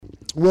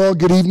Well,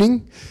 good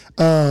evening.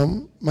 My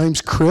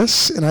name's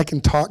Chris, and I can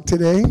talk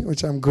today,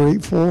 which I'm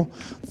grateful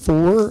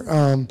for.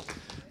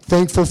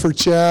 Thankful for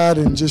Chad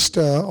and just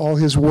all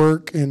his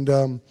work.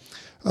 But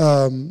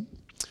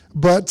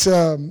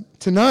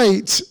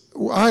tonight,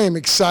 I am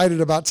excited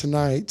about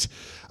tonight.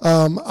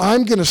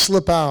 I'm going to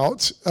slip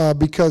out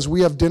because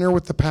we have dinner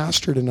with the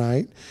pastor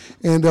tonight,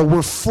 and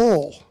we're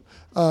full.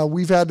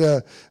 We've had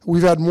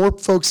more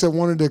folks that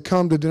wanted to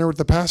come to dinner with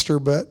the pastor,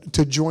 but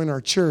to join our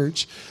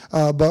church,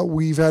 but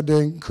we've had to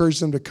encourage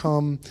them to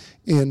come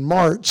in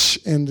March,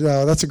 and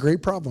that's a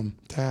great problem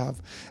to have.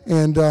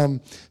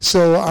 And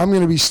so I'm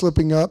going to be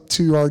slipping up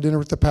to our dinner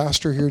with the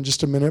pastor here in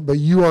just a minute, but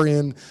you are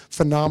in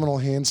phenomenal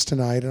hands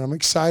tonight, and I'm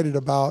excited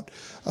about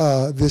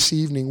this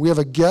evening. We have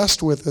a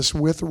guest with us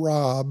with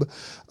Rob.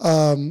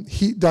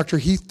 Dr.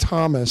 Heath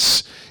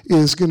Thomas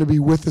is going to be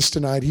with us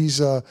tonight.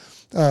 He's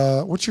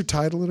what's your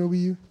title at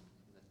OBU?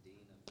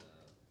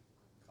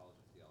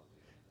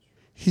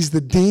 He's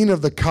the Dean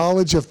of the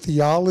College of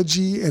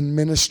Theology and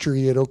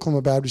Ministry at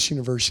Oklahoma Baptist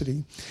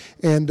University.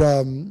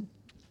 And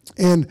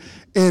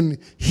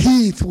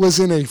Heath was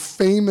in a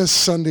famous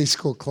Sunday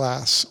school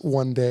class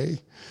one day.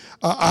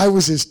 I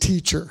was his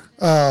teacher.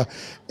 And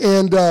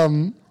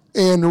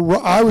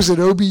I was at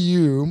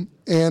OBU,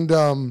 and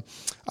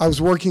I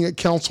was working at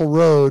Council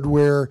Road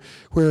where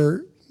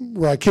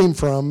I came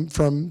from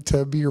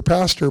to be your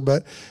pastor,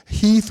 but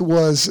Heath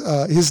was,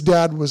 his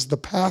dad was the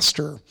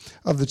pastor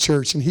of the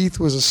church, and Heath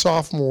was a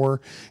sophomore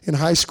in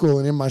high school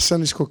and in my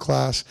Sunday school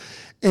class.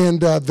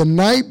 And the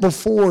night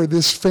before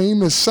this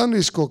famous Sunday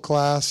school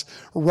class,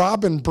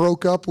 Robin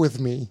broke up with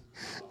me.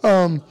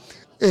 And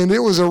it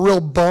was a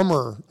real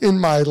bummer in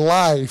my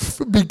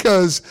life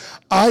because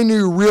I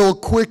knew real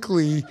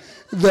quickly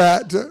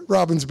that,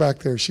 Robin's back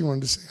there. She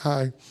wanted to say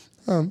hi.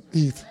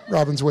 Heath,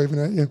 Robin's waving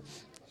at you.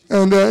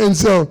 And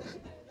so,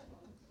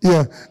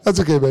 yeah, that's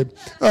okay, babe.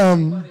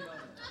 It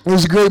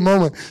was a great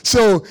moment.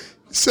 So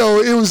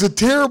it was a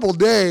terrible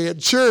day at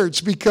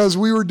church because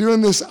we were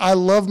doing this I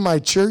Love My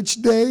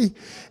Church Day.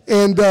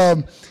 And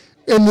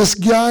this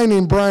guy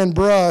named Brian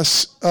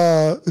Bruss,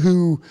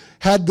 who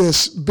had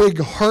this big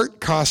heart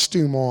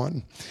costume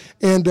on.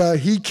 And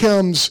he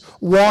comes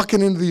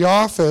walking into the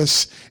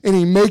office, and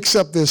he makes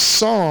up this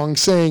song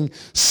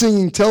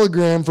singing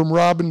Telegram from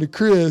Robin to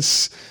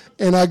Chris.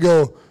 And I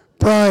go,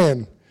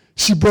 Brian,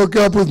 she broke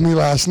up with me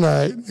last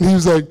night. And he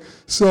was like,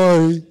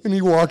 sorry. And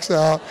he walks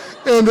out.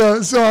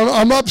 And so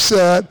I'm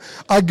upset.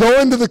 I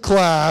go into the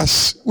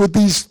class with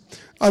these,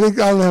 I don't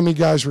know how many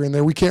guys were in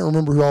there. We can't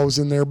remember who all was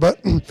in there.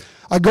 But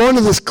I go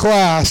into this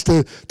class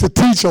to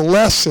teach a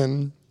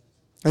lesson.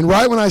 And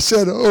right when I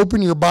said,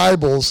 open your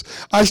Bibles,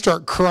 I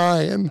start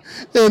crying.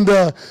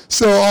 And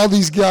so all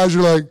these guys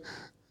are like,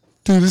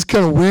 dude, it's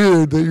kind of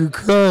weird that you're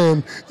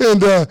crying.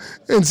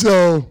 And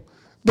so...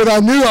 But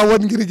I knew I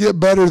wasn't going to get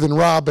better than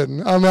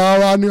Robin.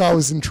 I knew I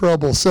was in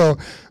trouble.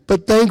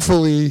 But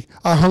thankfully,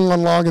 I hung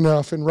on long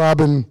enough, and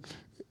Robin,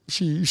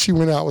 she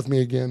went out with me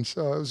again.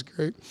 So it was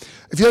great.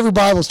 If you have your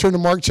Bibles, turn to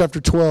Mark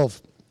chapter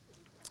 12.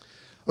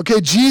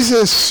 Okay,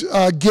 Jesus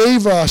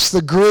gave us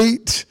the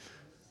Great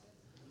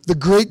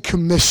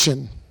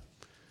Commission,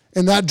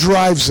 and that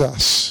drives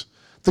us.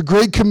 The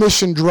Great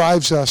Commission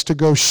drives us to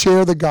go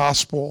share the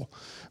gospel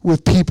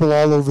with people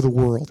all over the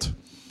world.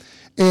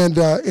 And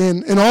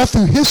all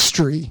through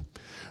history,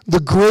 the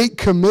Great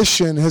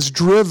Commission has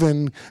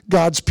driven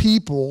God's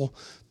people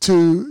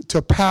to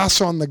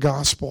pass on the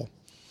gospel.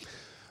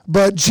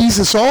 But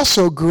Jesus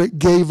also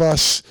gave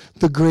us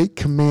the Great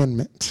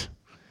Commandment.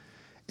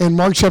 In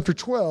Mark chapter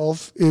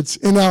 12, it's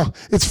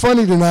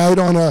funny tonight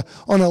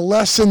on a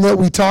lesson that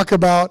we talk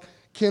about,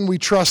 can we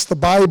trust the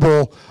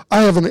Bible?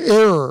 I have an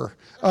error.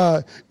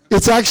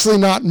 It's actually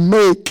not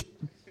make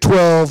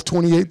 12,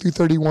 28 through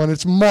 31.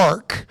 It's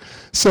Mark.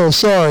 So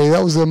sorry,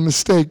 that was a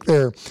mistake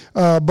there.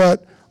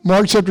 But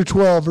Mark chapter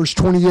 12, verse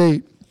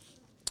 28.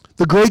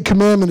 The great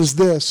commandment is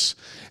this.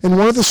 And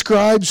one of the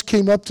scribes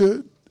came up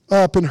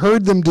and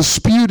heard them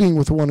disputing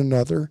with one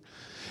another.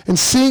 And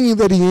seeing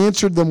that he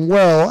answered them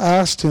well,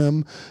 asked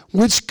him,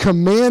 which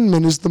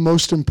commandment is the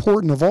most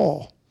important of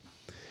all?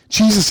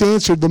 Jesus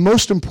answered, the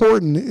most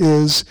important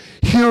is,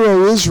 Hear,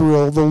 O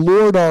Israel, the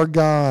Lord our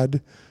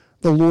God,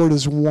 the Lord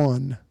is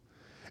one.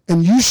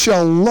 And you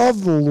shall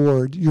love the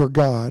Lord your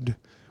God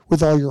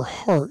with all your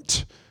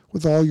heart,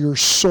 with all your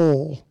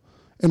soul,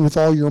 and with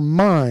all your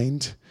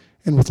mind,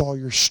 and with all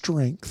your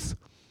strength.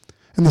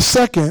 And the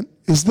second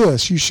is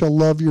this, you shall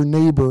love your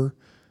neighbor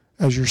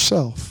as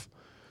yourself.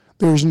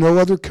 There is no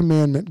other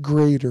commandment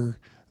greater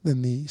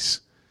than these.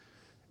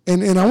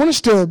 And I want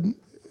us to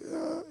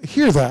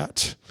hear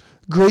that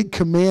great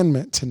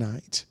commandment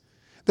tonight,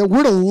 that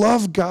we're to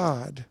love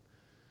God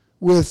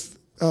with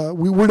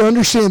we're to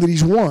understand that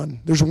he's one.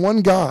 There's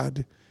one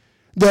God.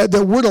 That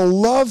we're to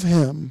love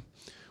him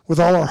with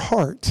all our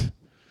heart,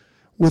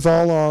 with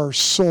all our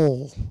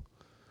soul,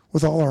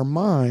 with all our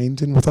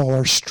mind, and with all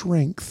our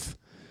strength.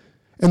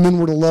 And then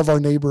we're to love our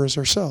neighbor as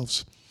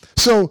ourselves.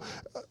 So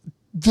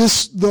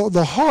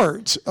the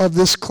heart of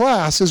this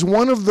class is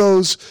one of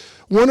those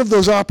one of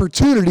those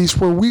opportunities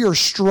where we are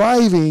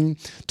striving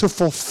to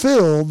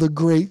fulfill the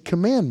great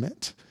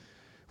commandment,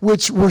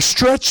 which we're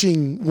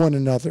stretching one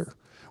another.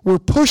 We're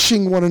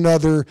pushing one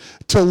another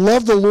to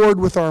love the Lord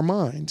with our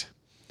mind.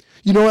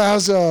 You know,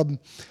 as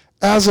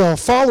a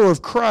follower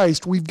of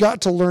Christ, we've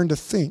got to learn to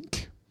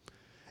think.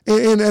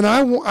 And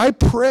I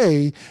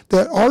pray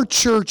that our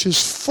church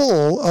is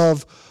full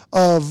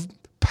of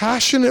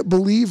passionate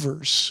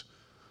believers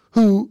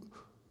who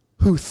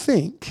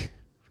think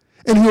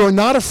and who are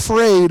not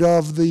afraid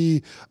of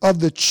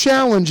the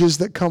challenges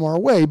that come our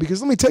way.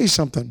 Because let me tell you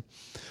something.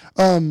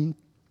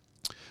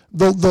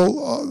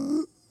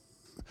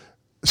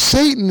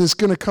 Satan is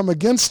going to come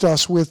against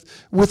us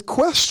with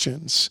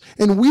questions.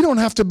 And we don't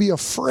have to be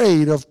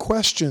afraid of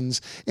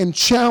questions and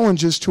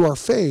challenges to our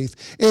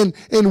faith. And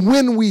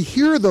when we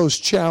hear those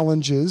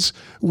challenges,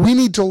 we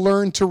need to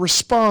learn to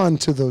respond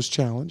to those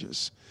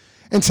challenges.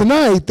 And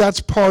tonight,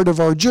 that's part of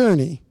our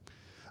journey.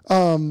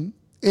 And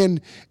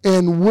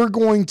we're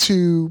going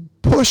to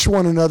push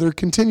one another,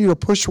 continue to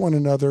push one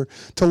another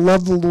to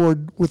love the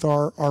Lord with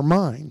our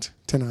mind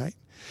tonight.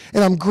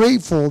 And I'm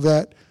grateful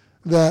that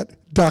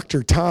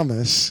Dr.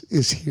 Thomas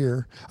is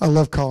here. I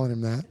love calling him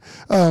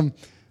that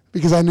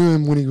because I knew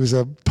him when he was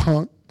a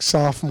punk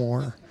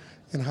sophomore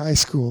in high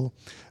school.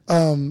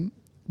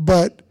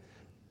 But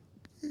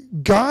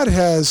God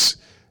has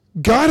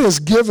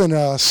given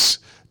us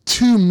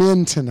two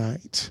men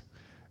tonight.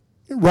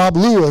 Rob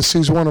Lewis,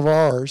 who's one of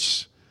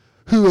ours,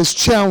 who has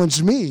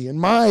challenged me in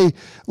my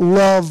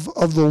love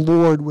of the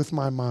Lord with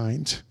my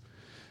mind.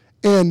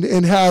 And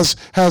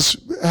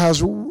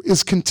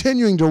is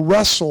continuing to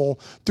wrestle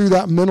through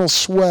that mental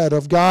sweat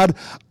of, God,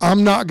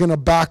 I'm not going to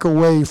back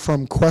away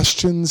from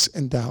questions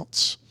and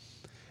doubts.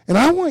 And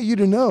I want you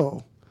to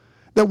know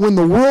that when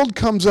the world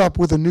comes up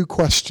with a new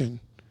question,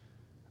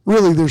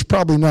 really there's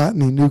probably not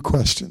any new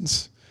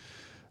questions.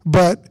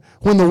 But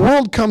when the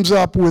world comes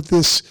up with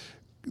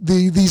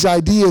these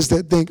ideas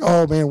that think,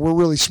 oh man, we're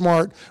really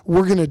smart,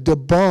 we're going to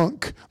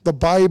debunk the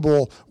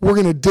Bible, we're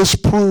going to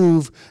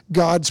disprove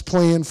God's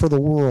plan for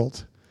the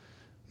world.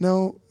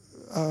 No,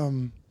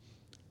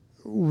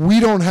 we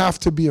don't have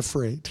to be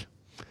afraid,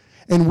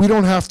 and we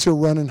don't have to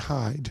run and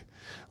hide.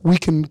 We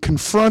can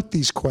confront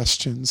these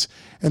questions,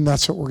 and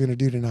that's what we're going to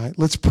do tonight.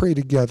 Let's pray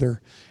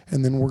together,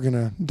 and then we're going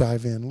to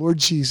dive in. Lord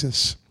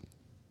Jesus,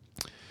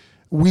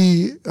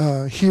 we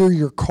hear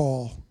your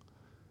call.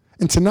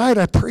 And tonight,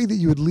 I pray that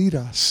you would lead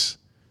us.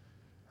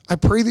 I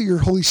pray that your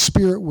Holy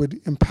Spirit would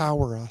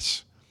empower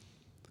us.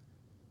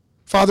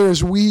 Father,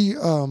 as we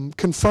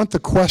confront the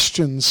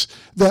questions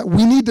that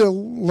we need to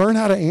learn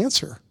how to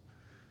answer.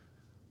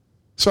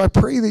 So I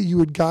pray that you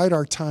would guide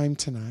our time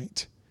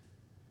tonight.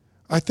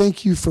 I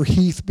thank you for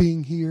Heath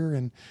being here,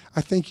 and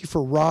I thank you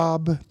for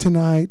Rob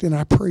tonight, and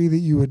I pray that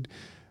you would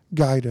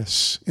guide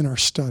us in our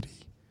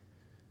study.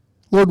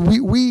 Lord,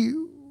 we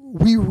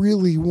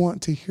really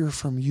want to hear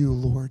from you,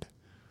 Lord.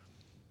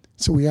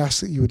 So we ask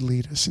that you would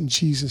lead us in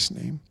Jesus'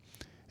 name.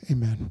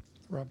 Amen.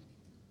 Rob.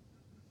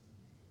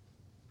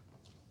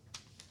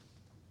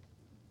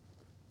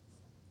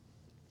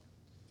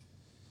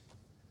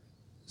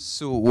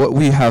 So what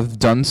we have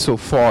done so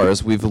far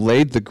is we've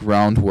laid the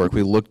groundwork.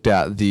 We looked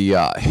at the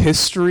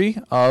history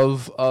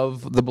of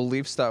the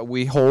beliefs that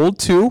we hold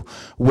to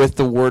with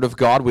the Word of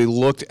God. We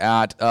looked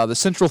at the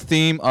central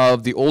theme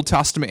of the Old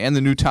Testament and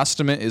the New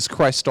Testament is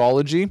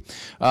Christology.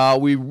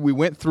 We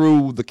went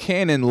through the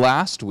canon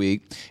last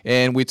week,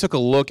 and we took a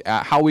look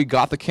at how we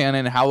got the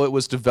canon, how it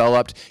was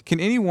developed. Can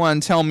anyone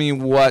tell me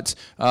what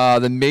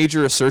the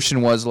major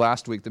assertion was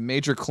last week, the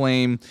major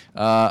claim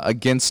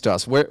against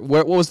us? What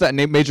was that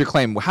major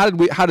claim?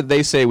 How did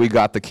they say we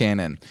got the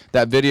canon?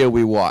 That video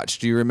we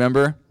watched. Do you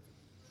remember?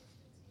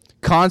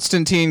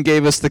 Constantine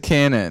gave us the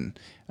canon.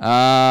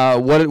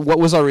 What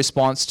was our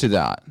response to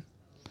that?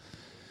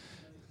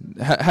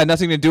 Had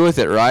nothing to do with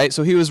it, right?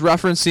 So he was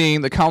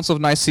referencing the Council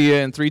of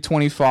Nicaea in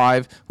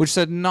 325, which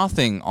said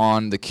nothing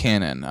on the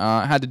canon.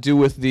 It had to do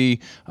with the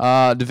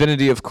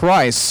divinity of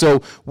Christ.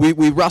 So we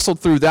wrestled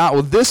through that.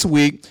 Well, this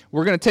week,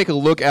 we're going to take a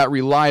look at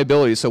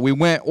reliability. So we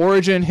went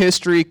origin,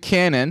 history,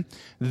 canon.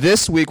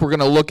 This week, we're going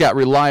to look at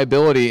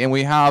reliability, and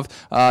we have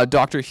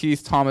Dr.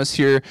 Heath Thomas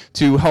here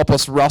to help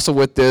us wrestle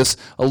with this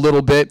a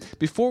little bit.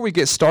 Before we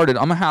get started,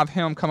 I'm going to have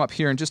him come up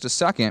here in just a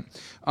second.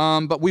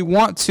 But we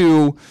want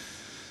to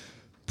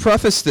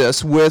preface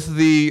this with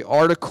the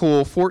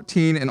Article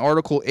 14 and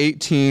Article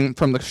 18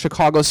 from the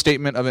Chicago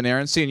Statement of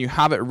Inerrancy, and you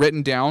have it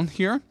written down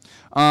here.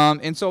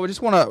 And so I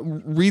just want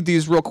to read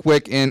these real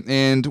quick,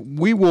 and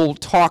we will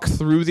talk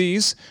through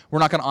these. We're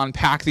not going to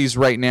unpack these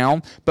right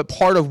now, but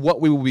part of what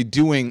we will be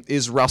doing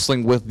is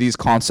wrestling with these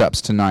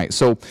concepts tonight.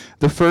 So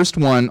the first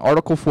one,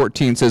 Article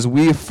 14, says,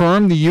 "We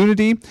affirm the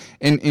unity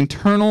and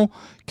internal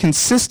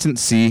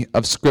consistency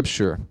of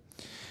Scripture,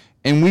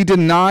 and we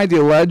deny the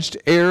alleged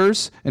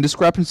errors and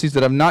discrepancies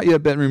that have not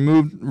yet been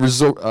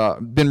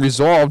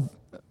resolved,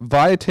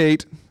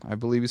 violate," I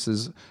believe he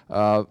says,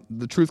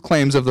 "the truth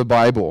claims of the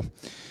Bible."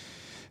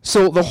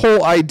 So the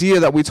whole idea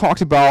that we talked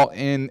about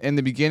in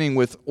the beginning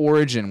with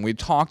Origen, we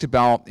talked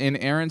about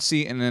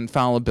inerrancy and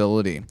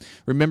infallibility.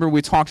 Remember,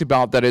 we talked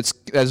about that it's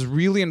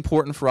really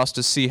important for us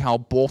to see how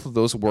both of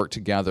those work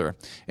together.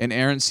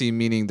 Inerrancy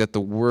meaning that the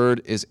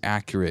word is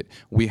accurate.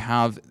 We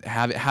have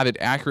it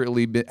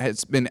accurately.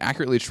 It's been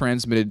accurately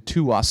transmitted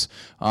to us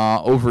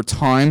over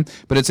time,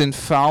 but it's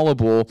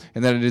infallible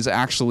in that it is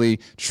actually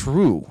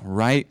true,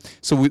 right?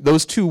 So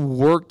those two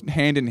work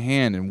hand in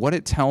hand, and what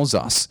it tells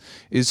us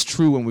is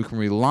true, and we can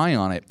rely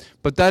on it.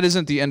 But that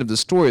isn't the end of the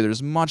story.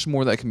 There's much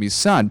more that can be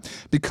said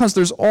because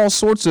there's all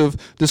sorts of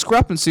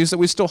discrepancies that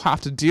we still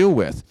have to deal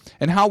with.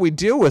 And how we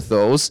deal with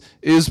those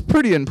is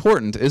pretty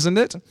important, isn't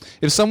it?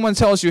 If someone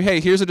tells you,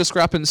 hey, here's a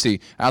discrepancy,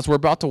 as we're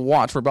about to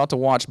watch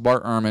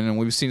Bart Ehrman, and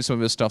we've seen some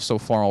of his stuff so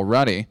far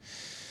already,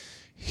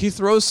 he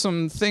throws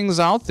some things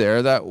out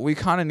there that we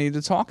kind of need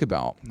to talk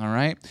about, all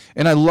right?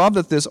 And I love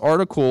that this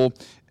article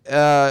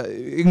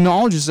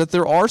acknowledges that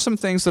there are some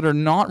things that are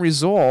not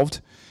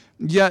resolved.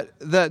 Yet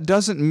that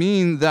doesn't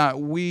mean that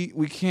we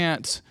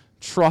can't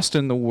trust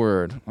in the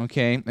word,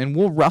 okay? And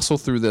we'll wrestle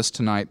through this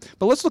tonight.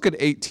 But let's look at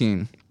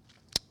 18.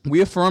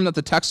 We affirm that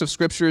the text of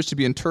Scripture is to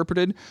be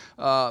interpreted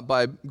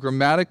by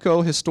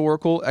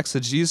grammatico-historical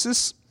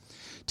exegesis,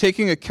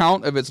 taking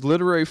account of its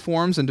literary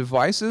forms and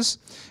devices,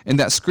 and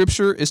that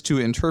Scripture is to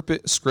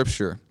interpret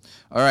Scripture.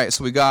 All right,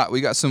 so we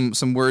got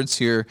some words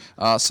here.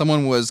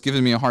 Someone was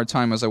giving me a hard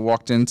time as I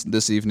walked in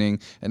this evening,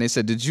 and they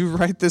said, "Did you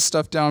write this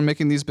stuff down,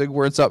 making these big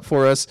words up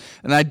for us?"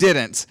 And I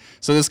didn't.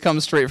 So this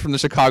comes straight from the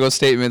Chicago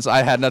Statements.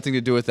 I had nothing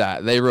to do with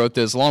that. They wrote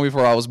this long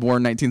before I was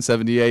born,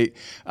 1978.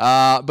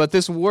 But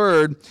this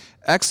word,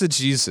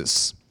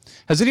 exegesis.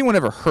 Has anyone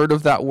ever heard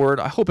of that word?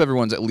 I hope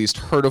everyone's at least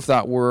heard of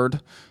that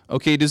word.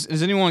 Okay, does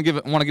anyone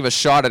want to give a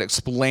shot at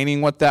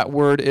explaining what that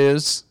word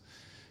is?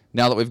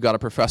 Now that we've got a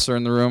professor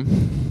in the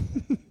room.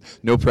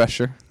 No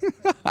pressure.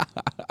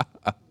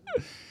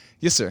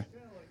 Yes, sir.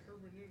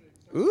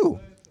 Ooh.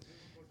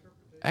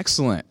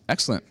 Excellent.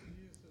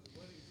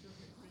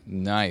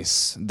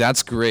 Nice.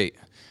 That's great.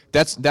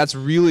 That's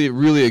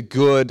really a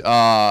good,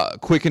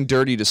 quick and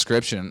dirty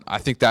description. I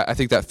think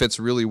that fits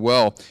really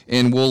well,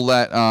 and we'll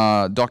let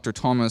Dr.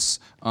 Thomas.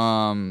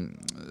 Oh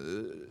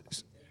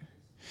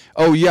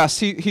yes,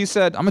 he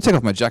said, I'm gonna take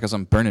off my jacket because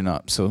I'm burning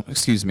up. So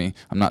excuse me.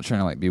 I'm not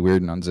trying to be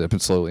weird and unzip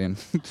it slowly and.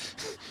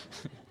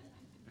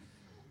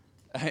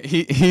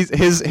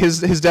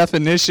 His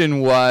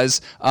definition was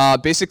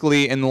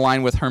basically in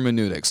line with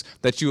hermeneutics,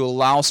 that you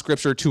allow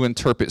Scripture to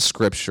interpret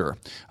Scripture.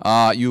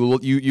 You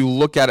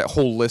look at it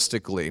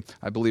holistically.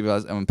 I believe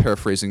I'm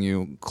paraphrasing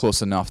you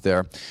close enough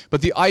there.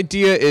 But the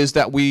idea is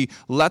that we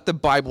let the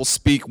Bible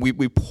speak.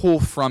 We pull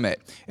from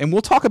it. And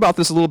we'll talk about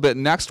this a little bit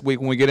next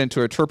week when we get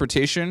into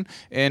interpretation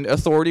and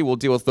authority. We'll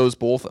deal with those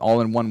both all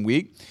in one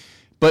week.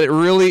 But it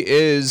really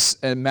is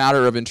a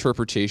matter of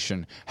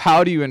interpretation.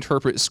 How do you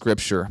interpret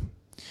Scripture?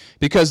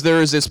 Because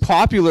there is this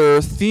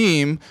popular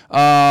theme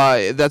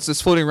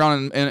that's floating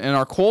around in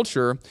our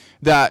culture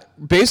that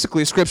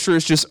basically Scripture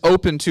is just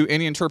open to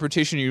any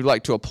interpretation you'd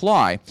like to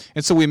apply.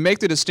 And so we make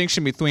the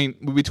distinction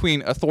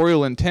between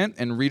authorial intent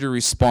and reader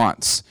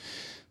response.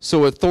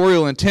 So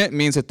authorial intent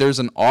means that there's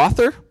an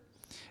author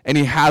and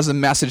he has a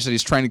message that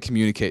he's trying to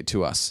communicate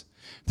to us.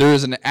 There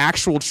is an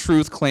actual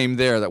truth claim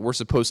there that we're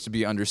supposed to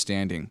be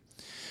understanding.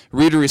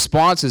 Reader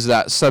response is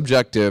that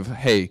subjective,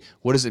 hey,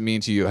 what does it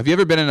mean to you? Have you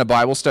ever been in a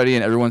Bible study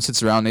and everyone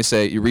sits around and they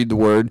say, you read the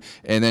word,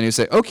 and then you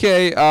say,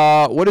 okay,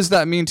 what does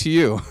that mean to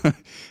you?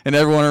 And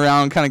everyone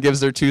around kind of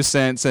gives their 2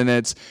 cents, and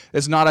it's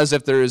not as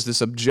if there is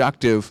this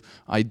objective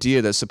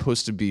idea that's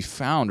supposed to be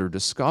found or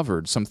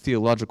discovered, some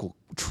theological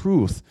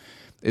truth.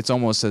 It's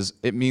almost as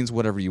it means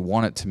whatever you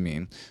want it to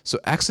mean. So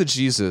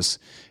exegesis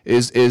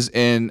is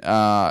in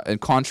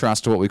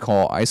contrast to what we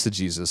call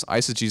eisegesis.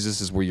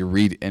 Eisegesis is where you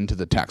read into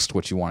the text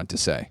what you want it to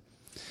say,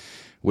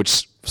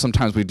 which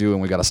sometimes we do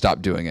and we got to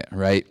stop doing it,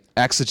 right?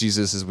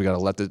 Exegesis is we got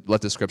to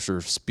let the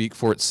Scripture speak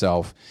for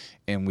itself,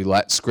 and we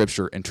let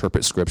Scripture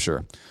interpret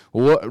Scripture.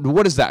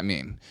 What does that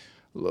mean?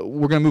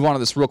 We're going to move on to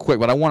this real quick,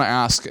 but I want to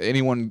ask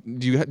anyone: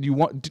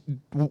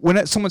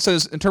 when someone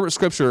says interpret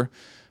Scripture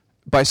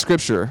by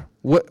Scripture,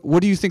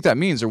 what do you think that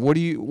means, or what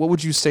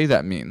would you say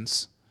that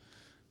means?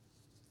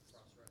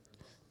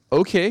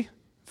 Okay,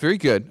 very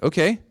good.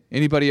 Okay,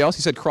 anybody else?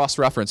 He said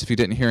cross-reference. If you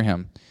didn't hear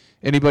him,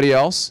 anybody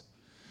else?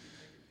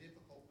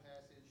 Difficult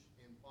passage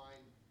and find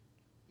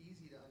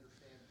easy to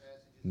understand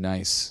passages.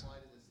 Nice. Apply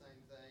to the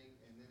same thing,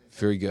 and then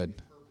Very good.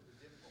 interpret the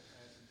difficult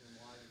passage in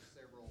light of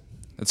several.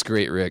 That's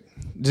great, Rick.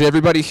 Did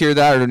everybody hear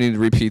that, or do I need to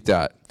repeat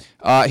that?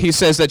 He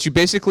says that you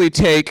basically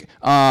take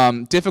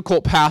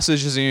difficult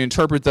passages and you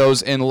interpret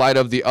those in light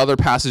of the other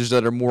passages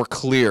that are more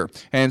clear.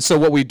 And so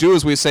what we do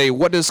is we say,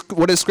 what does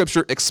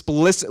Scripture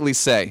explicitly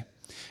say?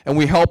 And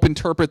we help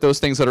interpret those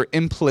things that are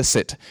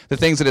implicit, the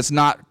things that it's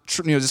not,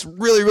 just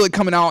really, really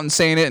coming out and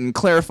saying it and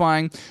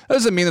clarifying. That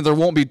doesn't mean that there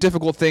won't be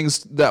difficult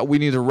things that we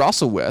need to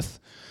wrestle with.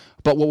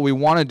 But what we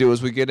want to do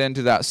is we get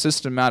into that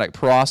systematic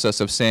process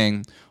of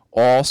saying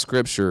all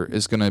Scripture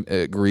is going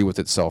to agree with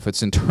itself.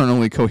 It's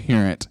internally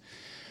coherent.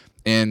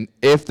 And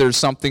if there's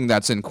something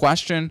that's in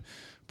question,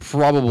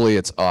 probably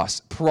it's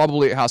us.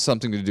 Probably it has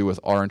something to do with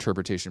our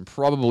interpretation.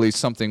 Probably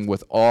something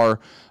with our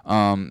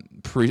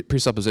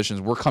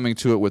presuppositions. We're coming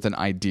to it with an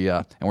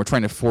idea, and we're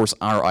trying to force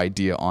our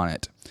idea on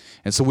it.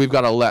 And so we've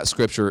got to let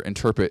Scripture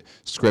interpret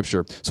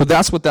Scripture. So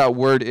that's what that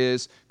word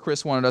is.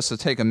 Chris wanted us to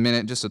take a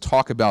minute just to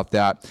talk about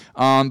that.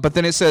 But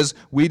then it says,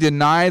 we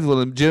deny the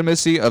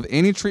legitimacy of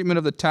any treatment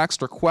of the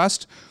text or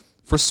quest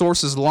for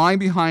sources lying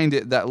behind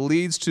it that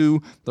leads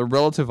to the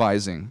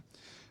relativizing,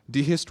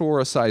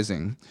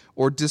 dehistoricizing,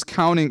 or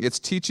discounting its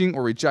teaching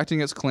or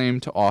rejecting its claim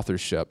to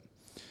authorship.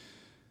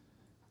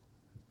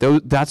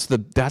 That's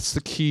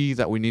the key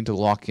that we need to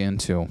lock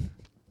into.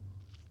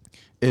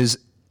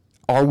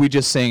 Are we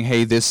just saying,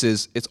 hey,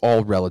 it's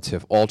all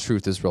relative, all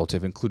truth is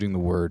relative, including the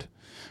word?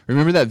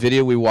 Remember that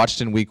video we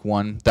watched in week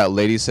 1? That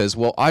lady says,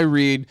 well, I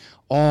read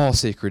all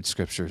sacred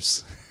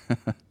scriptures.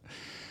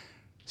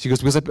 She goes,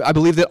 because I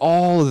believe that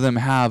all of them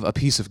have a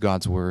piece of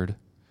God's word.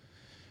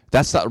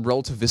 That's that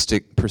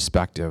relativistic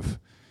perspective.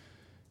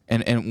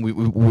 And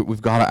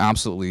we've got to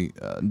absolutely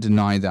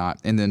deny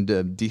that. And then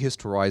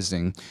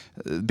dehistorizing,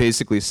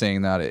 basically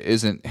saying that it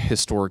isn't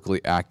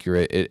historically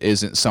accurate. It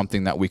isn't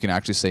something that we can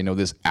actually say, no,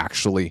 this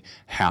actually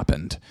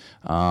happened.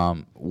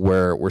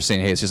 Where we're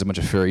saying, hey, it's just a bunch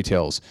of fairy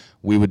tales.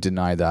 We would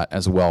deny that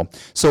as well.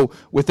 So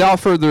without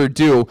further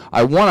ado,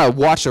 I want to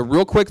watch a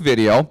real quick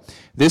video.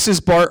 This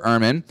is Bart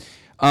Ehrman.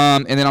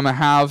 And then I'm going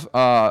to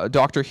have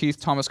Dr. Heath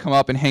Thomas come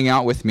up and hang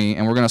out with me,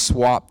 and we're going to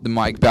swap the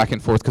mic back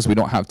and forth because we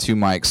don't have 2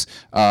 mics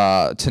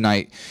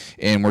tonight,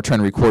 and we're trying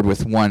to record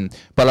with 1.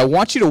 But I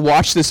want you to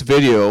watch this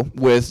video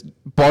with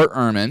Bart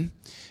Ehrman.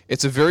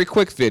 It's a very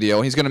quick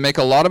video. He's going to make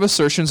a lot of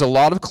assertions, a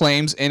lot of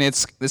claims, and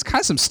it's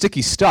kind of some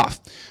sticky stuff.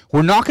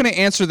 We're not going to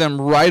answer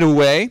them right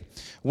away.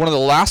 One of the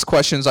last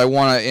questions I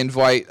want to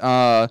invite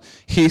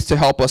Heath to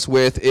help us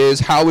with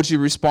is, how would you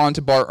respond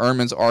to Bart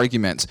Ehrman's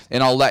arguments?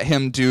 And I'll let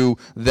him do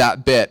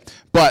that bit.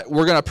 But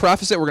we're going to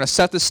preface it. We're going to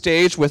set the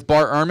stage with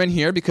Bart Ehrman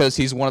here because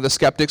he's one of the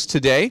skeptics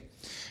today.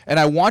 And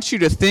I want you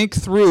to think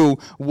through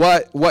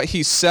what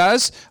he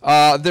says.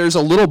 There's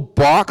a little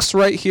box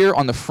right here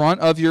on the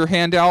front of your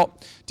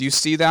handout. Do you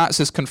see that? It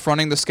says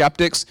Confronting the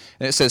Skeptics.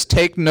 And it says,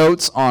 take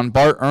notes on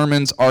Bart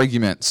Ehrman's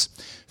arguments.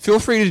 Feel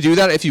free to do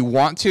that if you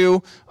want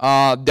to.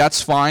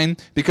 That's fine,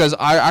 because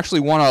I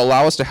actually want to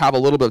allow us to have a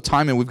little bit of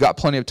time, and we've got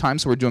plenty of time,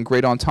 so we're doing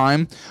great on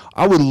time.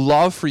 I would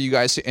love for you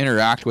guys to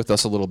interact with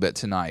us a little bit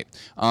tonight.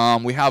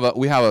 We have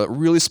a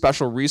really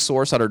special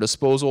resource at our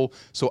disposal,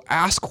 so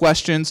ask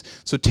questions.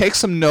 So take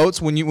some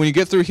notes when you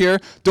get through here.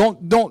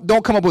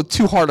 Don't come up with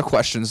too hard of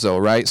questions though,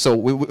 right? So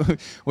we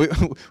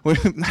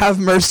have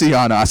mercy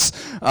on us.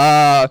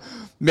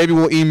 Maybe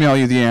we'll email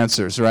you the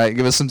answers, right?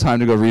 Give us some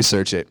time to go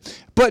research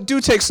it. But do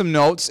take some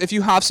notes. If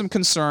you have some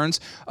concerns,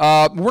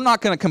 we're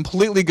not going to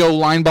completely go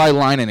line by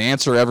line and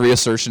answer every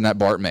assertion that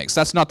Bart makes.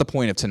 That's not the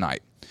point of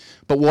tonight.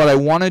 But what I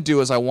want to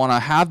do is I want to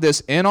have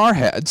this in our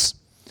heads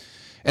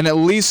and at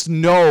least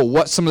know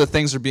what some of the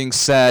things are being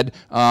said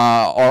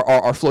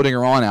are floating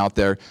around out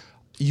there.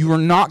 You are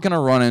not going to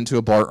run into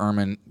a Bart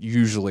Ehrman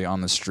usually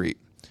on the street.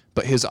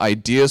 But his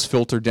ideas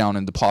filter down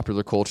into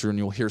popular culture, and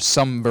you'll hear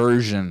some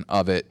version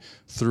of it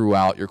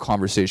throughout your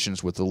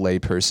conversations with the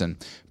layperson.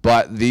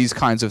 But these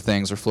kinds of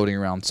things are floating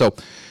around. So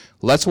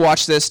let's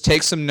watch this,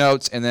 take some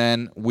notes, and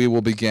then we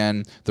will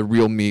begin the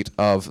real meat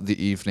of the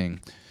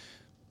evening.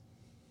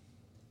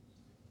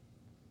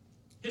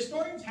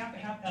 Historians have to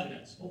have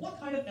evidence. Well, what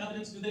kind of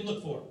evidence do they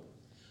look for?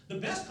 The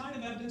best kind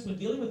of evidence when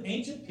dealing with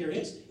ancient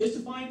periods is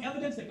to find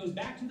evidence that goes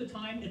back to the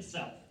time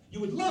itself. You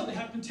would love to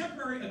have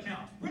contemporary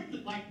accounts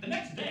written like the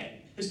next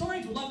day.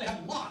 Historians would love to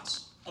have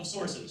lots of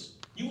sources.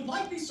 You would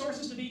like these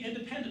sources to be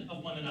independent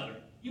of one another.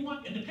 You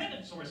want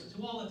independent sources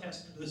who all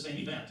attest to the same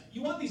event.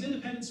 You want these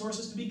independent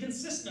sources to be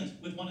consistent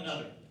with one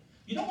another.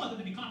 You don't want them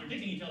to be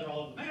contradicting each other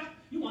all over the map.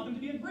 You want them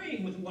to be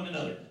agreeing with one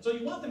another. So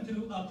you want them to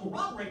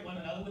corroborate one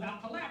another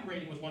without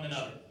collaborating with one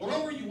another.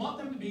 Moreover, you want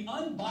them to be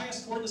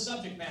unbiased toward the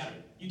subject matter.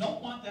 You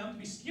don't want them to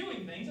be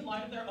skewing things in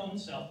light of their own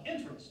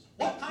self-interest.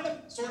 What kind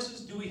of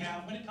sources do we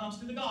have when it comes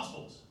to the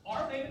Gospels?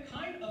 Are they the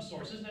kind of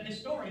sources that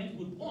historians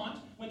would want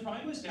when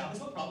trying to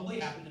establish what probably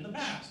happened in the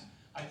past?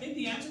 I think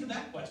the answer to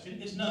that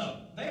question is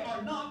no. They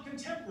are not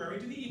contemporary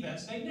to the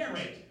events they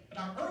narrate. But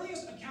our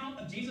earliest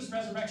account of Jesus'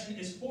 resurrection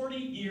is 40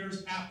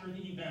 years after the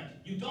event.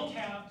 You don't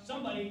have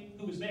somebody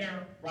who was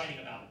there writing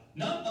about it.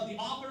 None of the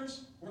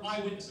authors were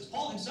eyewitnesses.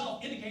 Paul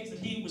himself indicates that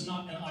he was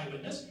not an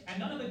eyewitness, and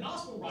none of the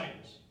gospel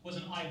writers was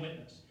an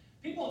eyewitness.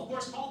 People, of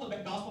course, call the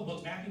gospel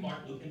books Matthew,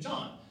 Mark, Luke, and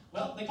John.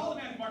 Well, they call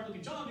them Matthew, Mark, Luke,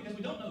 and John because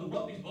we don't know who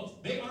wrote these books.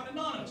 They are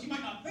anonymous. You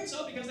might not think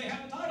so because they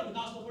have the title, The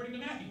Gospel According to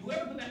Matthew.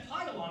 Whoever put that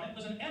title on it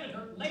was an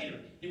editor later.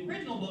 The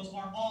original books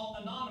are all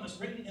anonymous,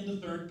 written in the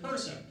third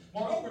person.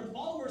 Moreover, the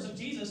followers of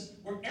Jesus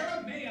were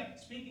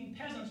Aramaic-speaking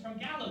peasants from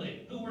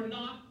Galilee who were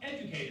not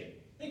educated.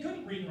 They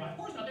couldn't read and write. Of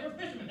course not. They were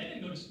fishermen. They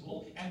didn't go to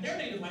school. And and their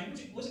native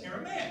language was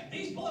Aramaic.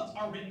 These books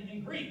are written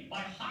in Greek by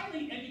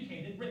highly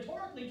educated,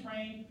 rhetorically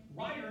trained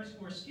writers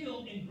who are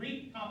skilled in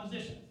Greek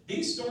composition.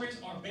 These stories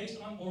are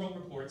based on oral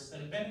reports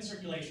that have been in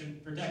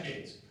circulation for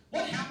decades.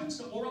 What happens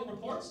to oral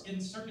reports in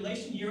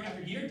circulation year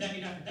after year,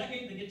 decade after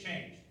decade? They get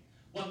changed.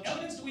 What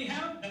evidence do we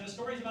have that the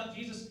stories about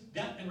Jesus'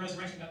 death and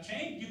resurrection got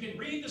changed? You can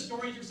read the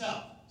stories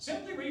yourself.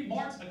 Simply read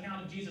Mark's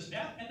account of Jesus'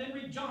 death and then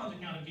read John's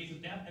account of Jesus'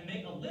 death and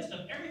make a list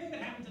of everything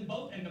that happens in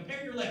both and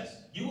compare your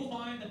list. You will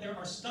find that there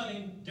are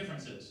stunning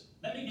differences.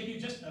 Let me give you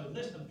just a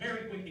list of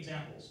very quick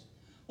examples.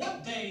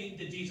 What day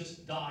did Jesus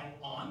die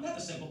on?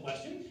 That's a simple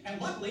question.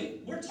 And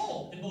luckily, we're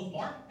told in both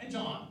Mark and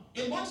John.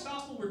 In Mark's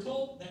gospel, we're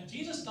told that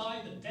Jesus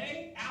died the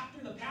day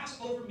after the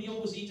Passover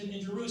meal was eaten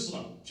in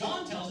Jerusalem.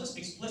 John tells us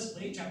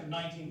explicitly, chapter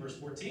 19, verse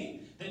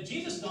 14, that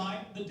Jesus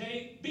died the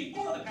day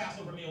before the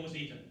Passover meal was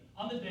eaten,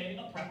 on the day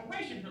of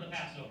preparation for the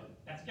Passover.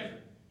 That's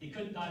different. He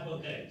couldn't die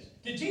both days.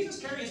 Did Jesus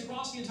carry his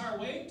cross the entire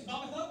way to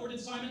Golgotha, or did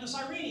Simon the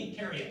Cyrene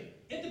carry it?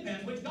 It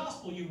depends which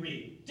gospel you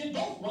read. Did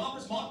both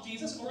robbers mock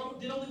Jesus, or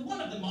did only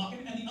one of them mock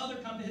him and the other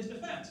come to his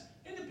defense?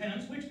 It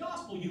depends which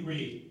gospel you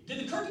read. Did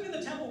the curtain in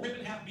the temple rip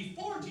in half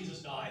before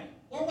Jesus died,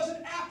 or was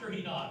it after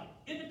he died?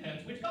 It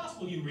depends which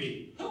gospel you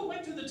read. Who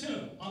went to the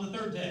tomb on the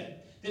third day?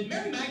 Did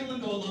Mary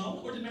Magdalene go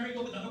alone, or did Mary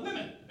go with other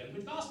women? Depends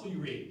which gospel you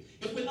read.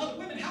 If with other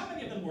women, how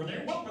many of them were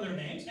there? What were their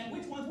names? And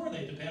which ones were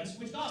they? Depends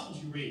which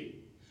gospels you read.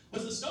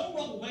 Was the stone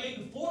rolled away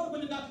before the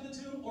women got to the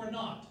tomb or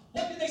not?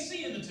 What did they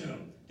see in the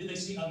tomb? Did they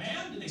see a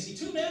man? Did they see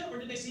two men? Or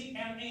did they see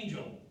an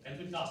angel?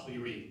 Depends which gospel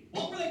you read.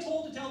 What were they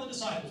told to tell the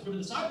disciples? Were the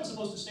disciples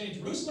supposed to stay in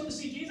Jerusalem to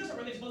see Jesus, or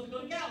were they supposed to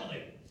go to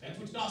Galilee? Depends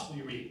which gospel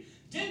you read.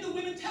 Did the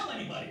women tell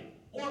anybody,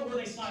 or were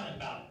they silent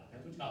about it?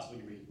 Depends which gospel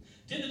you read.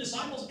 Did the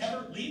disciples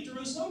ever leave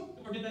Jerusalem,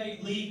 or did they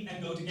leave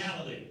and go to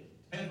Galilee?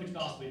 Depends which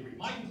gospel you read.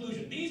 My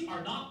conclusion, these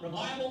are not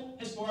reliable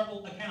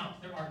historical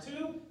accounts. There are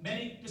too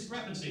many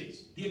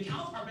discrepancies. The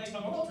accounts are based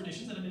on oral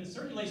traditions that have been in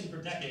circulation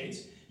for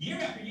decades. Year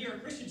after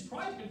year, Christians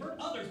try to convert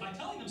others by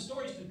telling them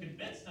stories to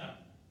convince them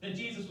that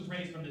Jesus was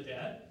raised from the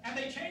dead, and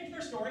they change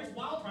their stories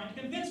while trying to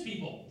convince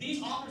people.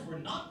 These authors were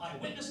not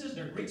eyewitnesses.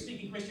 They're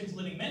Greek-speaking Christians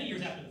living many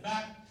years after the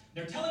fact.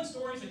 They're telling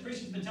stories that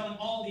Christians have been telling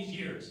all these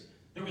years.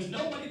 There was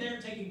nobody there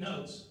taking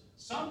notes.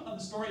 Some of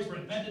the stories were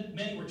invented,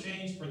 many were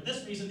changed. For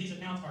this reason, these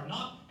accounts are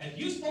not as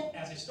useful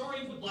as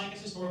historians would like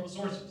as historical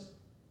sources.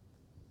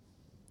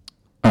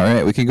 All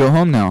right, we can go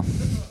home now.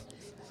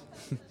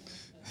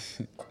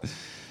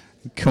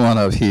 Come on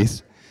up,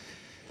 Heath.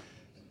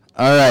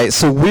 All right,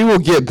 so we will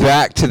get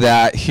back to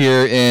that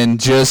here in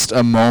just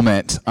a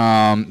moment.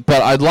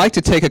 But I'd like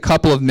to take a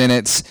couple of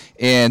minutes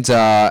and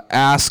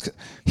ask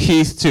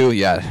Heath to,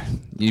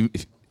 you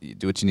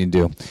do what you need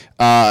to do.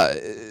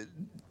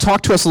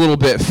 Talk to us a little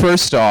bit.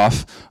 First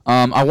off,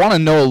 I want to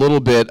know a little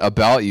bit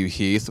about you,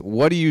 Heath.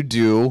 What do you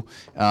do?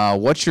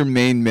 What's your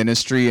main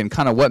ministry, and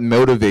kind of what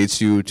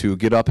motivates you to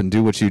get up and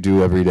do what you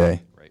do every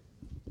day? Right.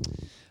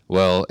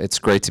 Well, it's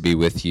great to be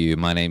with you.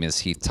 My name is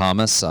Heath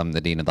Thomas. I'm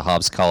the Dean of the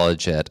Hobbs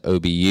College at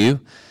OBU.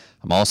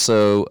 I'm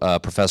also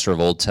a professor of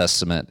Old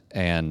Testament,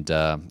 and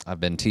I've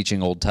been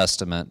teaching Old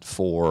Testament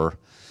for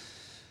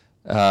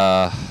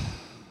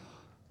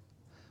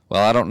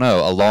well, I don't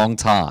know, a long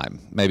time,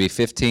 maybe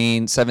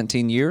 15,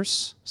 17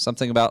 years,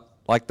 something about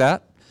like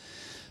that.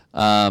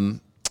 I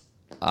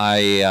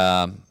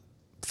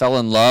fell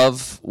in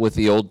love with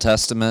the Old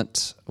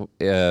Testament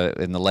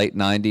in the late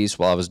 90s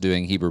while I was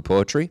doing Hebrew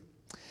poetry,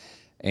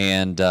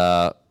 and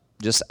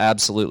just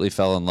absolutely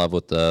fell in love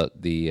with the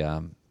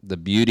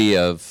beauty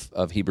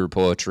of Hebrew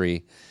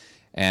poetry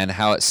and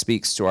how it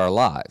speaks to our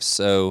lives.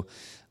 So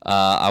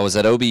I was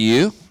at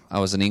OBU. I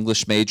was an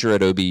English major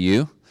at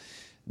OBU.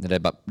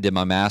 Then I did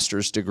my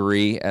master's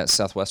degree at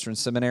Southwestern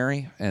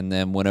Seminary, and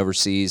then went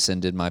overseas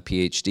and did my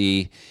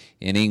PhD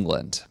in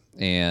England.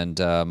 And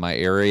my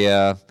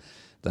area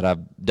that I've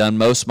done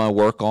most of my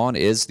work on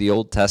is the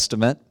Old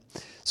Testament.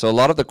 So a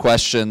lot of the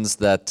questions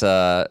that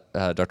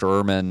Dr.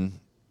 Ehrman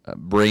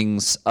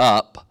brings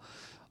up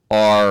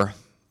are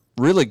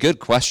really good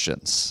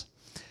questions,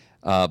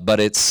 but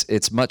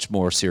it's much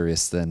more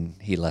serious than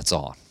he lets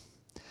on,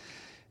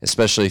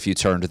 especially if you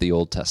turn to the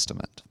Old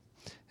Testament.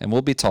 And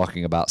we'll be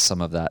talking about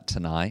some of that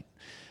tonight.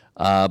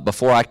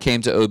 Before I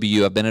came to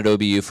OBU, I've been at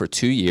OBU for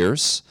 2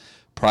 years.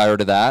 Prior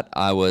to that,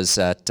 I was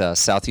at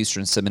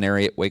Southeastern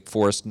Seminary at Wake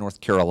Forest, North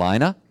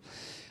Carolina,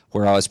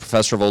 where I was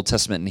professor of Old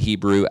Testament and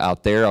Hebrew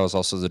out there. I was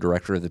also the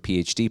director of the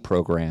PhD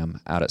program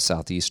out at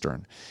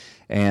Southeastern.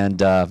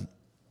 And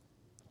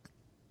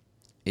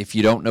if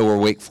you don't know where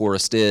Wake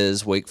Forest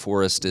is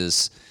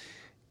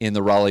in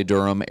the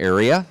Raleigh-Durham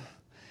area.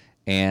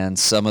 And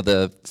some of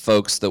the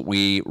folks that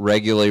we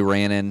regularly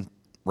ran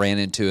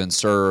into and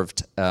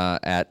served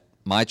at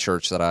my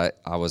church that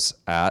I was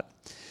at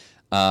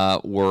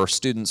were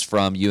students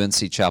from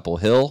UNC Chapel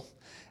Hill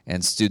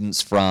and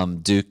students from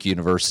Duke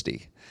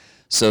University.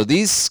 So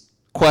these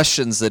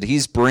questions that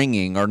he's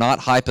bringing are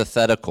not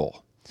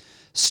hypothetical.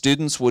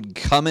 Students would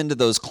come into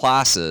those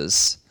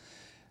classes,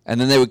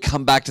 and then they would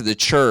come back to the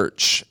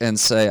church and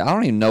say, I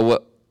don't even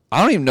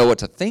know what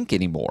to think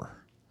anymore.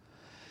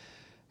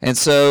 And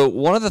so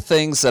one of the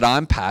things that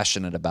I'm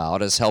passionate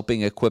about is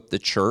helping equip the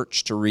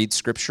church to read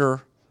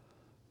Scripture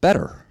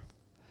better,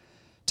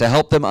 to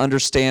help them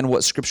understand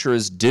what Scripture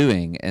is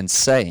doing and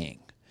saying,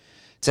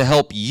 to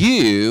help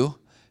you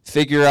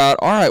figure out,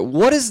 all right,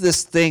 what is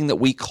this thing that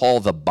we call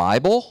the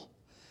Bible?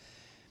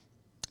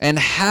 And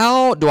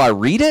how do I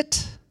read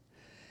it?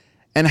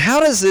 And how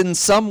does, in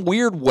some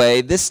weird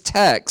way, this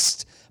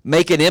text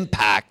make an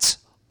impact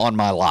on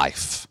my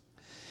life?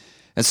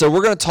 And so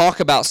we're going to talk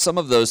about some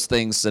of those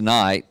things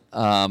tonight.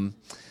 As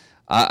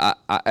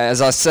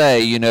I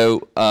say,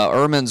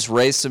 Ehrman's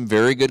raised some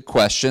very good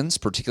questions,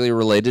 particularly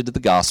related to the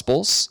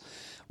Gospels.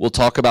 We'll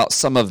talk about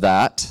some of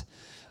that.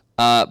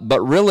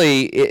 But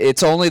really,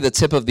 it's only the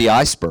tip of the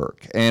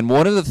iceberg. And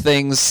one of the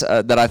things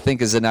that I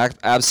think is an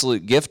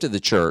absolute gift to the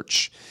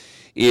church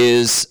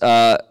is,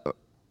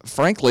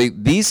 frankly,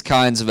 these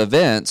kinds of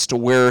events to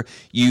where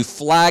you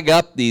flag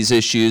up these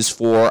issues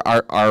for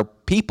our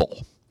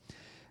people.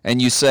 And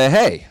you say,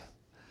 hey,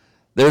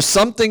 there's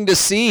something to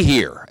see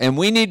here, and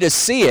we need to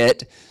see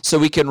it so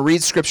we can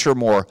read Scripture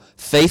more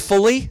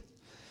faithfully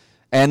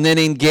and then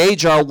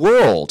engage our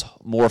world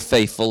more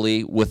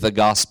faithfully with the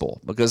gospel.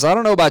 Because I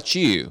don't know about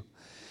you,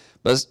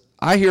 but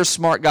I hear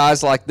smart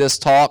guys like this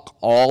talk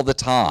all the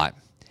time.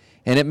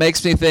 And it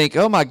makes me think,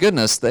 oh my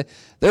goodness,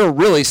 they're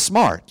really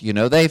smart.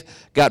 They've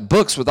got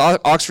books with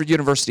Oxford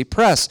University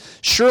Press.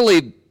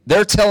 Surely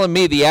they're telling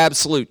me the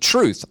absolute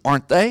truth,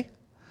 aren't they?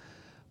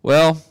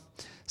 Well,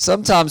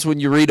 sometimes when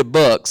you read a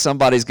book,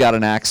 somebody's got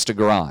an axe to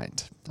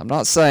grind. I'm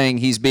not saying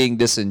he's being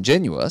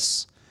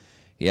disingenuous.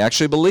 He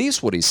actually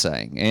believes what he's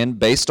saying, and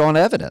based on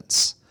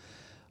evidence.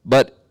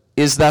 But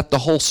is that the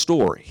whole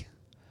story?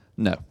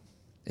 No,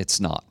 it's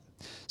not.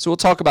 So we'll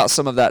talk about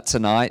some of that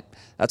tonight.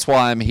 That's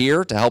why I'm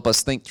here, to help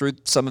us think through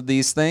some of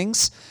these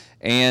things,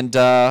 and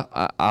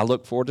I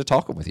look forward to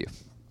talking with you.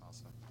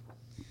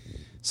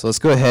 So let's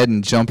go ahead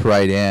and jump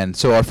right in.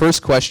 So our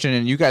first question,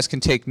 and you guys can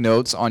take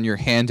notes on your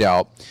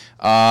handout.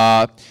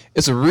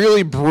 It's a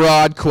really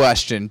broad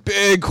question,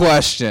 big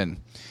question.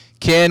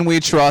 Can we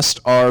trust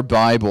our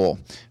Bible?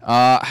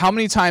 How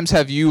many times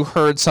have you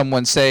heard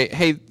someone say,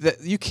 hey,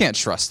 you can't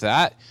trust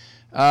that?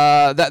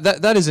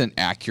 That isn't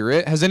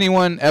accurate. Has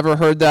anyone ever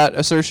heard that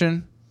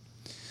assertion?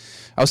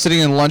 I was sitting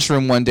in the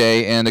lunchroom one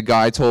day, and a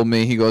guy told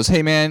me, he goes,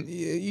 hey, man,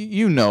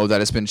 you know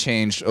that it's been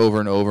changed over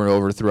and over and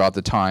over throughout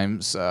the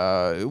times.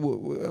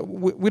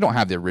 We don't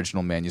have the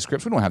original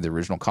manuscripts. We don't have the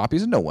original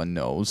copies, and no one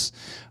knows.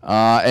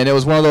 And it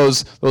was one of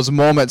those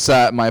moments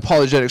that my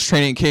apologetics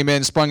training came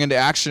in, sprung into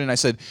action, and I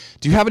said,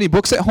 do you have any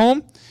books at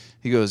home?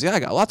 He goes, yeah, I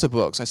got lots of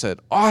books. I said,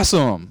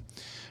 awesome.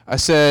 I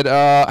said,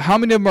 how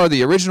many of them are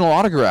the original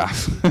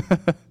autograph?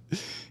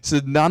 He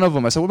said, none of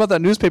them. I said, what about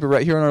that newspaper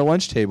right here on our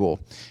lunch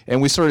table?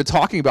 And we started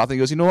talking about that. He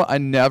goes, you know what? I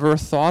never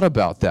thought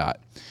about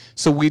that.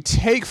 So we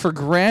take for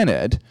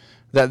granted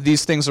that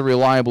these things are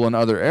reliable in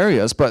other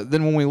areas, but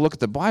then when we look at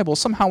the Bible,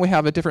 somehow we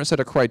have a different set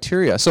of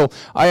criteria. So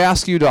I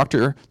ask you,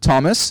 Dr.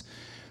 Thomas,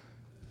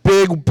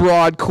 big,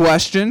 broad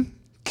question,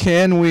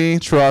 can we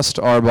trust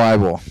our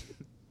Bible?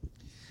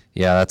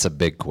 Yeah, that's a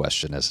big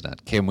question, isn't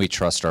it? Can we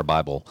trust our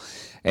Bible?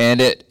 And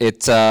it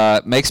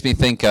makes me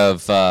think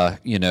of,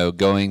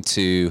 going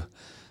to...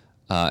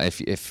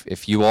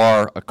 If you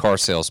are a car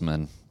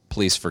salesman,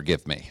 please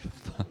forgive me.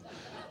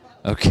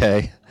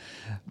 Okay?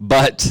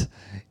 But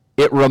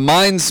it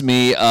reminds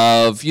me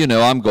of,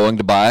 I'm going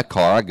to buy a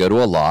car. I go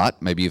to a lot.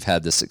 Maybe you've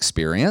had this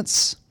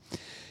experience.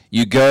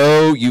 You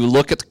go, you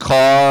look at the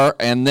car,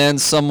 and then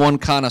someone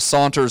kind of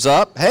saunters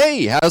up.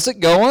 Hey, how's it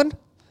going?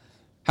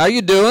 How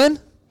you doing?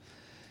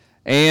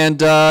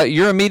 And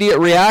your immediate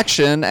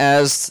reaction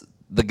as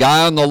the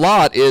guy on the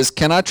lot is,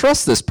 can I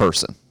trust this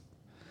person?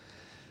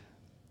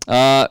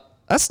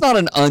 That's not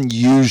an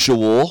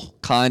unusual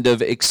kind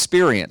of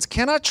experience.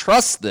 Can I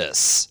trust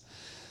this?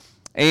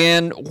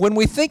 And when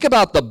we think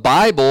about the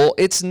Bible,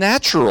 it's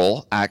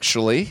natural,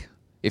 actually,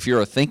 if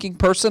you're a thinking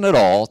person at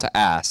all, to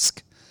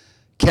ask,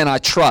 can I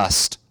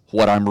trust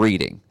what I'm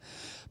reading?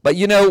 But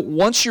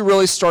once you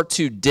really start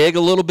to dig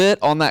a little bit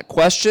on that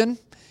question,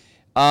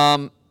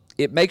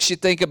 it makes you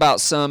think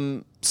about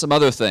some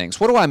other things.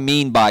 What do I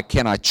mean by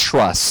can I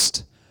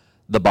trust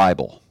the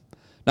Bible?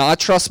 Now, I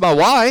trust my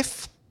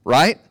wife,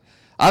 right?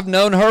 I've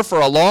known her for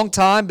a long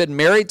time, been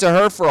married to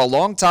her for a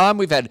long time.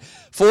 We've had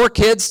 4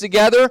 kids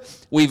together.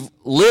 We've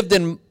lived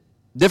in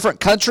different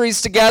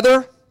countries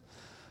together,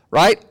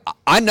 right?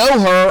 I know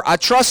her. I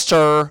trust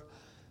her.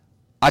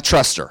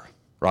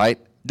 Right?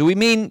 Do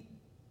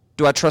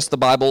I trust the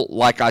Bible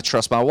like I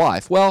trust my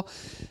wife? Well,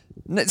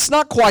 it's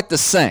not quite the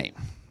same.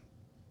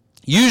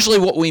 Usually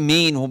what we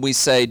mean when we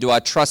say, do I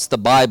trust the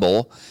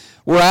Bible,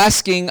 we're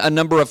asking a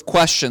number of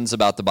questions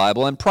about the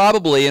Bible, and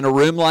probably in a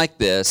room like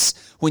this,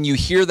 when you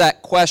hear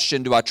that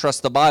question, do I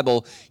trust the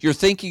Bible, you're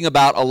thinking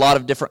about a lot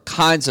of different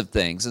kinds of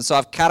things. And so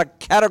I've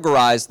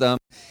categorized them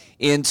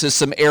into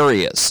some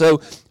areas.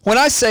 So when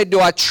I say, do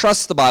I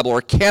trust the Bible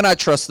or can I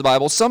trust the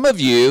Bible, some of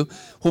you,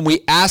 when we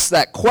ask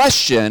that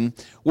question,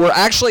 we're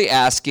actually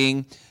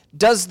asking,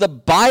 does the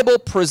Bible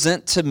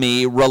present to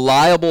me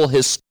reliable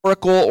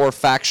historical or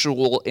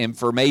factual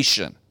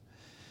information?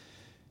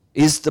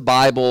 Is the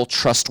Bible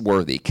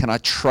trustworthy? Can I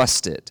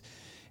trust it?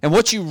 And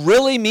what you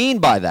really mean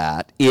by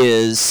that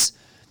is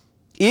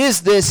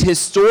this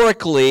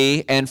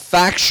historically and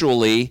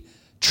factually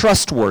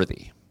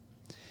trustworthy?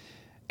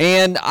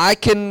 And I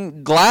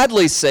can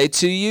gladly say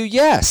to you,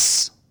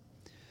 yes.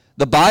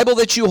 The Bible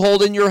that you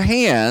hold in your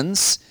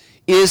hands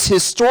is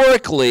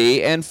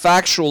historically and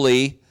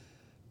factually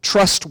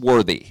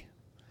trustworthy.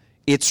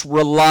 It's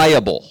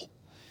reliable.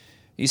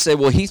 You say,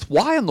 well, Heath,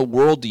 why in the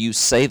world do you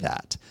say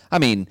that? I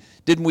mean,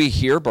 didn't we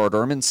hear Bart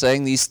Ehrman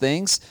saying these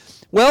things?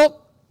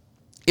 Well,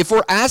 if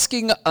we're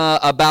asking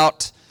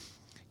about,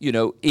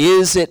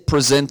 is it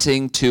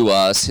presenting to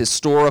us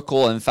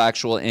historical and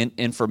factual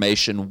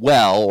information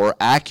well or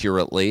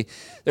accurately,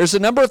 there's a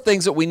number of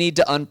things that we need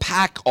to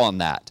unpack on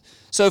that.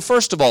 So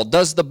first of all,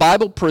 does the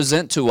Bible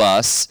present to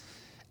us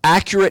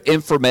accurate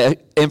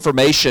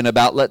information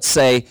about, let's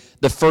say,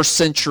 the 1st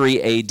century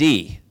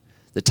A.D.,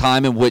 the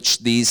time in which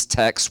these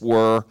texts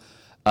were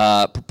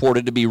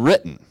purported to be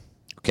written?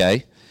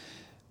 Okay,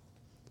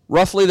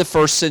 roughly the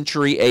 1st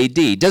century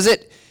A.D. Does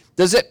it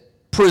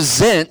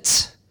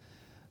present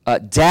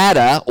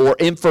data or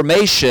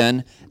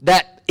information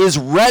that is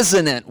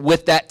resonant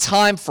with that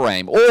time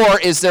frame, or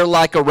is there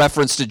like a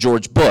reference to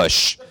George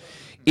Bush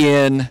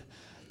in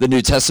the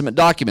New Testament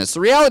documents? The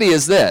reality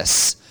is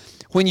this: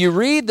 when you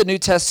read the New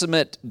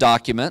Testament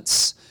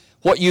documents,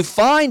 what you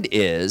find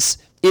is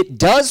it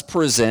does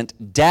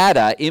present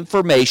data,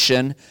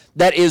 information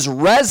that is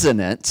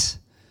resonant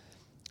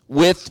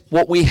with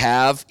what we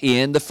have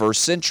in the 1st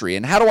century.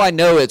 And how do I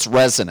know it's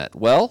resonant?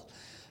 Well,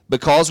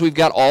 because we've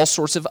got all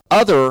sorts of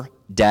other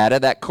data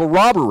that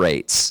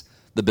corroborates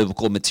the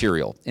biblical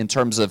material in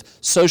terms of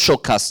social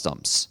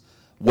customs,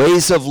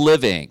 ways of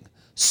living,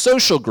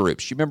 social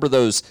groups. You remember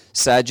those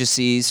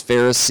Sadducees,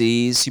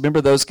 Pharisees? You remember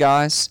those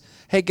guys?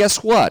 Hey,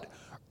 guess what?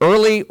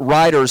 Early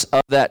writers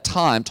of that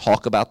time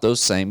talk about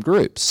those same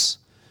groups.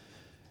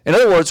 In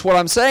other words, what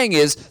I'm saying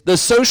is the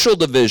social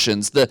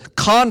divisions, the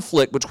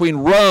conflict between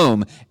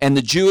Rome and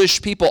the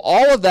Jewish people,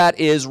 all of that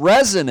is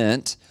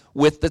resonant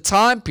with the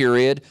time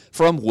period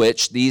from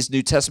which these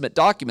New Testament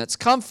documents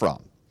come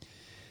from.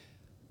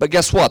 But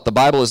guess what? The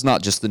Bible is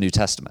not just the New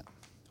Testament.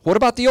 What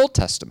about the Old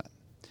Testament?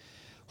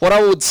 What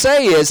I would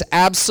say is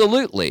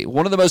absolutely.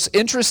 One of the most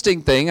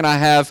interesting thing, and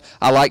I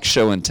like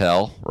show and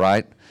tell,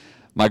 right?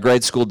 My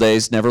grade school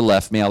days never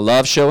left me. I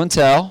love show and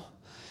tell.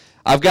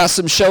 I've got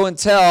some show and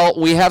tell.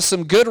 We have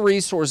some good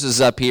resources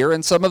up here,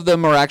 and some of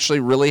them are actually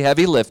really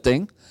heavy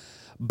lifting,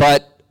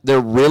 but they're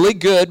really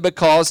good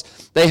because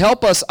they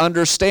help us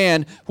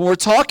understand when we're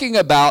talking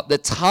about the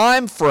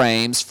time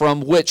frames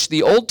from which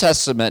the Old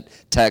Testament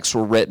texts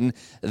were written.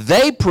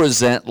 They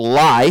present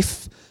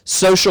life,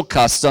 social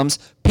customs,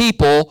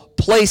 people,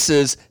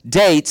 places,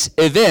 dates,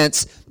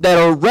 events that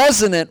are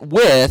resonant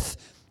with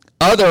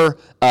other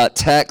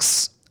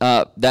texts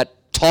that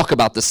talk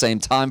about the same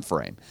time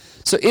frame.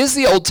 So is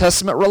the Old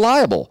Testament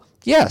reliable?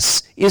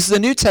 Yes. Is the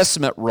New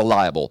Testament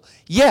reliable?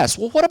 Yes.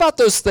 Well, what about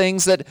those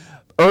things that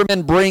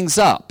Ehrman brings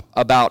up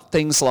about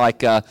things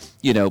like,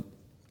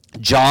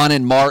 John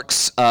and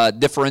Mark's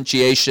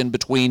differentiation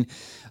between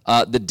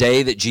the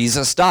day that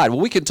Jesus died?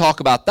 Well, we can talk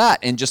about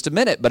that in just a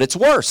minute, but it's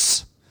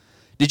worse.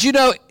 Did you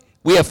know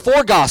we have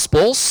 4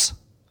 Gospels,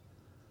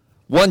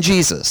 1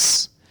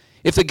 Jesus?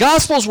 If the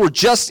Gospels were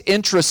just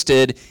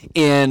interested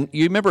in,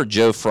 you remember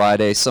Joe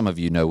Friday? Some of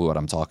you know what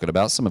I'm talking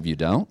about, some of you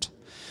don't.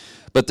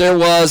 But there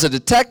was a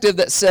detective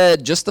that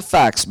said, just the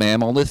facts,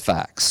 ma'am, only the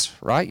facts,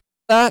 right? You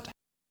know that?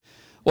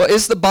 Well,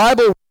 is the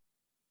Bible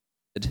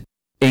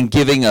in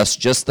giving us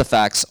just the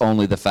facts,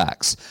 only the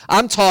facts?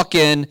 I'm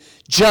talking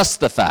just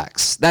the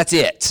facts. That's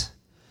it.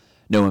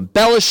 No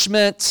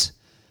embellishment,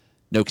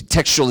 no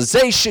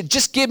contextualization.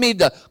 Just give me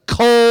the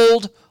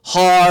cold,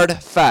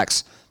 hard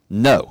facts.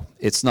 No,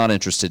 it's not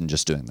interested in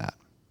just doing that.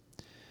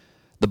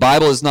 The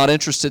Bible is not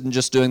interested in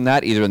just doing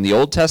that, either in the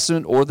Old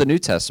Testament or the New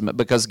Testament,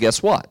 because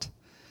guess what?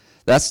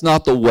 That's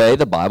not the way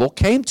the Bible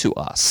came to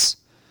us.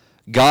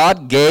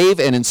 God gave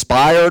and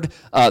inspired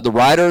the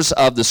writers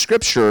of the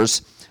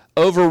Scriptures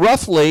over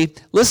roughly,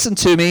 listen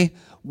to me,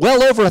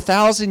 well over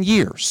 1,000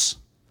 years.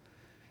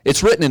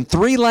 It's written in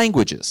 3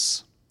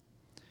 languages.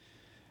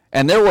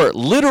 And there were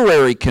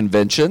literary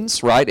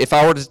conventions, right? If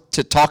I were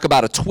to talk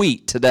about a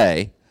tweet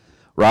today,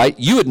 right,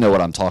 you would know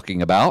what I'm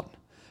talking about.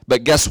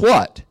 But guess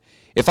what?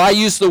 If I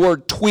used the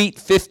word tweet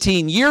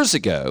 15 years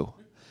ago,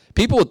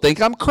 people would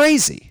think I'm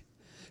crazy.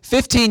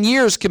 15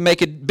 years can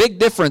make a big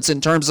difference in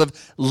terms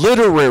of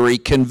literary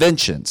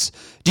conventions.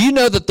 Do you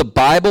know that the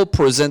Bible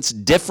presents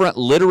different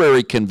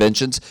literary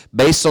conventions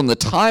based on the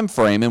time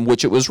frame in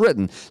which it was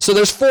written? So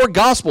there's 4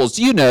 Gospels.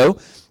 Do you know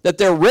that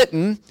they're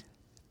written,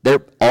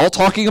 they're all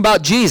talking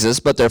about Jesus,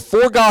 but they're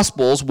 4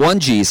 Gospels, 1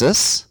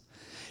 Jesus.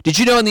 Did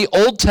you know in the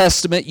Old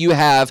Testament you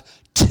have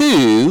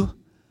 2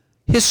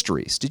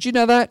 histories? Did you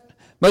know that?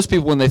 Most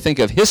people, when they think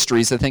of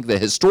histories, they think the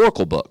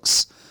historical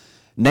books.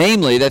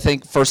 Namely, they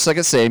think 1st,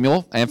 2nd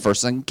Samuel and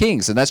 1st, 2nd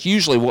Kings, and that's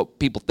usually what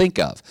people think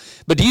of.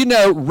 But do you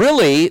know,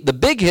 really, the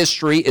big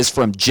history is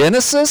from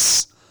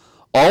Genesis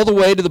all the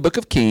way to the book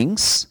of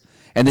Kings,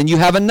 And then you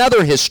have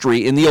another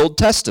history in the Old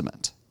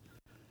Testament.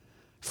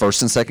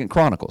 1st and 2nd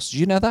Chronicles. Did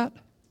you know that?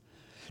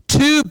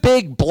 2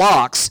 big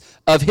blocks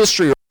of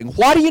history.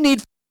 Why do you need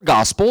 4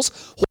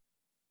 Gospels?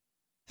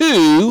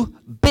 2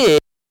 big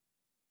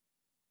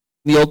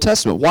in the Old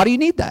Testament. Why do you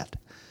need that?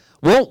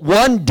 Won't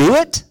one do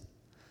it?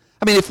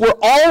 I mean, if we're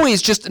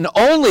always just and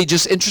only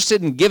just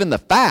interested in giving the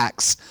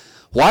facts,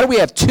 why do we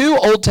have 2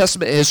 Old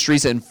Testament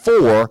histories and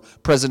 4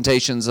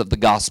 presentations of the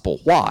gospel?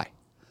 Why?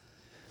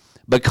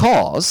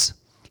 Because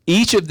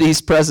each of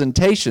these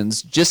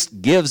presentations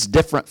just gives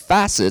different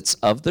facets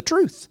of the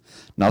truth.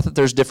 Not that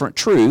there's different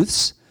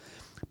truths,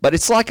 but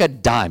it's like a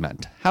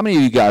diamond. How many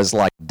of you guys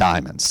like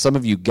diamonds? Some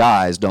of you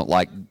guys don't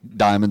like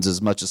diamonds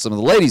as much as some of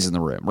the ladies in the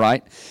room,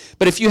 right?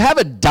 But if you have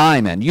a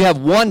diamond, you have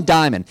one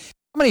diamond,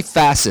 how many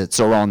facets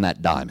are on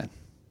that diamond?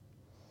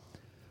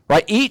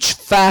 Right? Each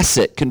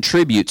facet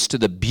contributes to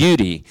the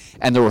beauty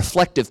and the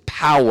reflective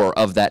power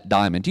of that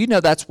diamond. Do you know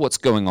that's what's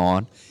going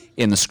on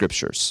in the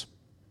Scriptures?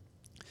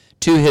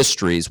 2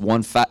 histories,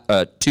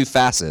 2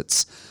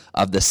 facets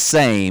of the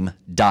same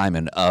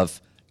diamond of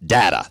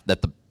data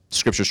that the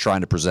Scripture's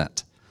trying to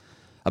present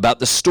about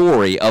the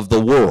story of the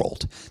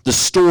world, the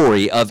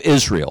story of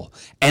Israel,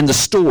 and the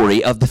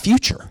story of the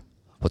future.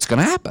 What's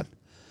going to happen?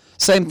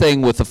 Same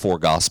thing with the 4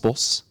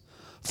 Gospels.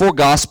 4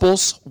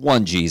 Gospels,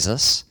 1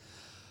 Jesus.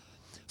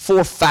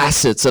 4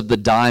 facets of the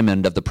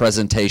diamond of the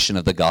presentation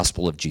of the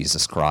gospel of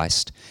Jesus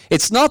Christ.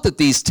 It's not that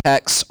these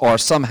texts are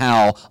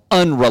somehow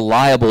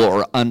unreliable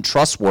or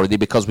untrustworthy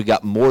because we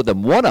got more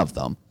than one of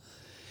them.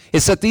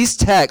 It's that these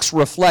texts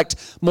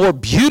reflect more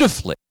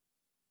beautifully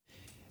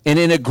and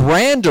in a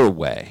grander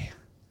way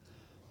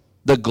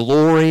the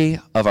glory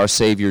of our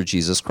Savior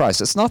Jesus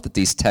Christ. It's not that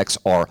these texts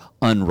are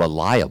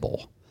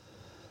unreliable.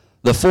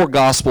 The 4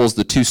 Gospels,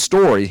 the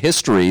 2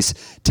 histories,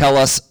 tell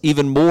us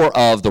even more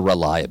of the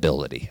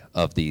reliability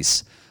of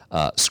these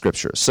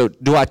Scriptures. So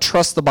do I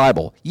trust the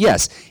Bible?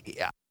 Yes.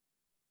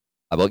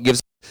 It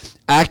gives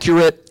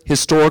accurate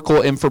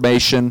historical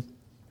information,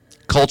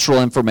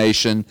 cultural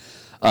information,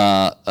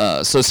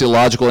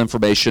 sociological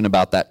information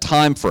about that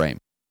time frame.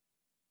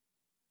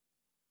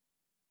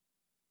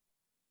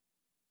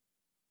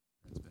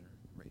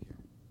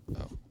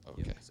 Oh,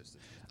 okay.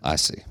 I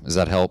see. Does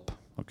that help?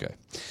 Okay.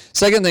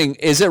 Second thing,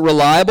 is it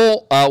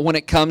reliable when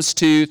it comes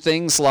to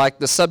things like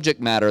the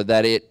subject matter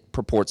that it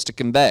purports to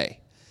convey?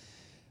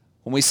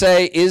 When we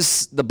say,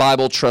 is the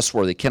Bible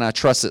trustworthy? Can I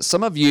trust it?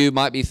 Some of you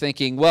might be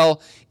thinking,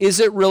 well, is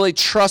it really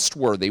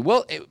trustworthy?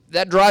 Well,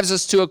 that drives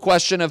us to a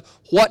question of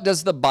what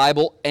does the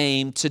Bible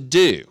aim to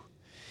do?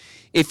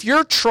 If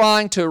you're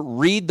trying to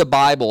read the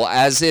Bible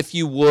as if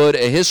you would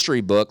a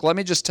history book, let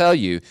me just tell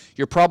you,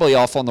 you're probably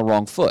off on the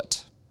wrong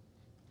foot.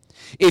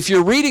 If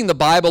you're reading the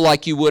Bible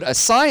like you would a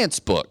science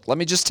book, let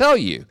me just tell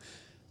you,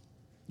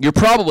 you're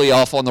probably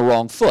off on the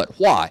wrong foot.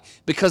 Why?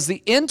 Because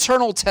the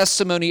internal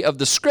testimony of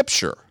the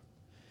Scripture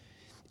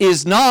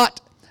is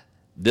not,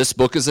 this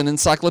book is an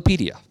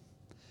encyclopedia.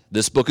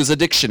 This book is a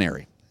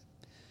dictionary.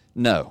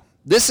 No.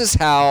 This is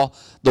how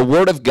the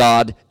Word of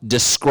God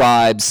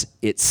describes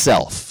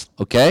itself,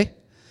 okay?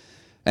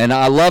 And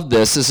I love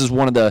this. This is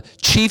one of the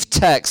chief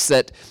texts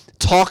that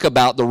talk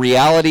about the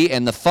reality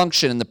and the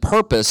function and the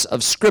purpose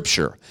of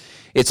Scripture.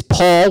 It's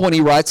Paul when he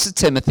writes to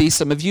Timothy.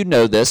 Some of you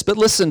know this, but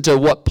listen to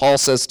what Paul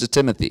says to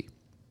Timothy.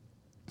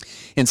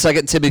 In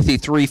 2 Timothy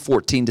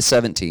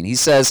 3:14-17, he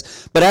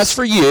says, "But as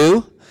for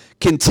you,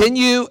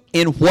 continue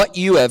in what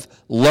you have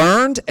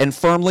learned and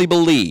firmly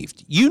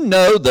believed. You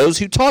know those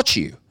who taught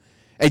you,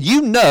 and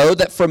you know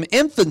that from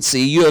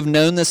infancy you have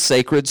known the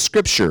sacred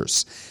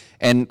Scriptures."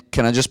 And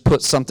can I just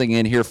put something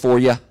in here for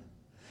you?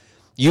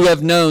 You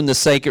have known the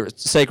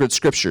sacred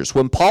Scriptures.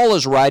 When Paul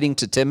is writing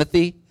to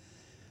Timothy,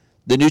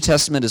 the New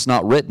Testament is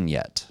not written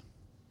yet.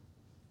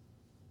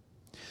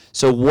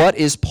 So what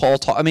is Paul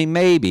talking? I mean,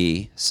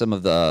 maybe some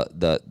of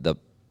the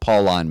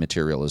Pauline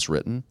material is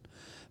written.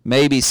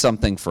 Maybe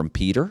something from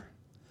Peter.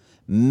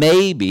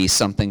 Maybe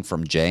something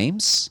from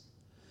James.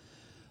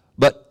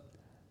 But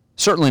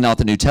certainly not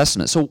the New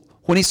Testament. So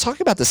when he's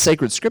talking about the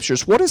sacred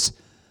Scriptures, what is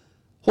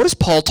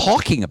Paul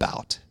talking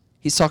about?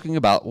 He's talking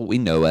about what we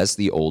know as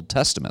the Old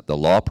Testament, the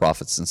Law,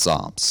 Prophets, and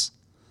Psalms,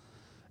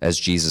 as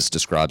Jesus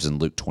describes in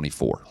Luke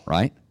 24,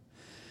 right?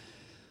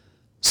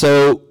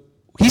 So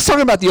he's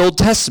talking about the Old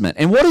Testament.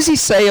 And what does he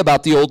say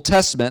about the Old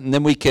Testament? And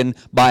then we can,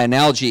 by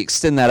analogy,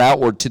 extend that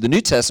outward to the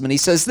New Testament. He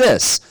says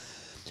this,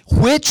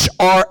 "which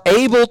are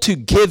able to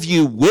give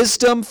you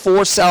wisdom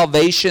for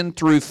salvation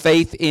through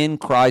faith in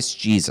Christ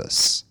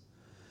Jesus."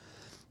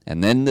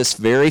 And then this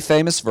very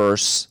famous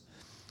verse,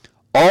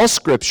 "all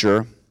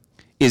Scripture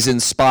is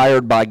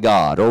inspired by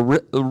God,"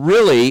 or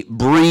really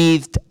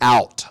breathed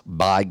out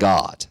by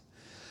God,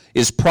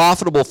 "is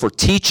profitable for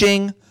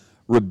teaching,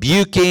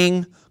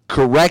 rebuking,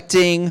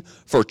 correcting,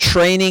 for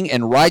training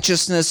in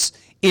righteousness,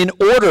 in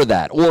order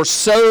that," or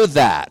so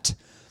that,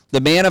 "the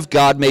man of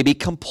God may be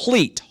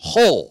complete,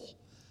 whole,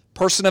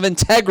 person of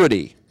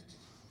integrity,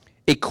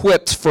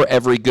 equipped for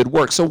every good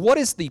work." So what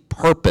is the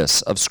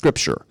purpose of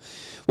Scripture?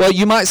 Well,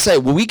 you might say,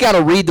 well, we got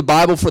to read the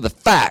Bible for the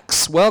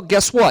facts. Well,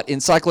 guess what?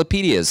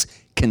 Encyclopedias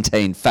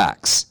contain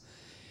facts.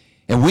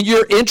 And when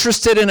you're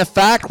interested in a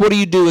fact, what do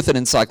you do with an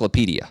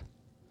encyclopedia?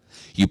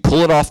 You pull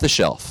it off the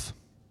shelf,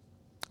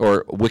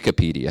 or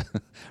Wikipedia,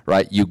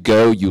 right? You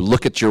go, you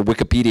look at your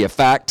Wikipedia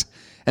fact,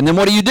 and then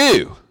what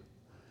do?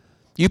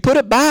 You put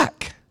it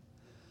back.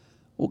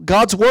 Well,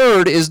 God's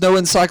Word is no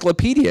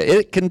encyclopedia.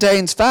 It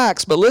contains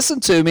facts, but listen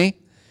to me.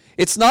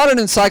 It's not an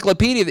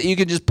encyclopedia that you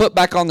can just put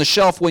back on the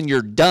shelf when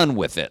you're done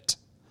with it.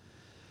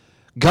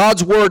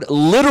 God's Word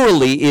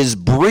literally is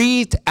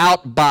breathed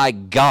out by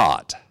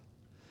God.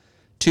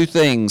 Two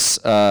things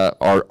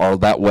are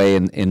that way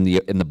in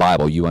the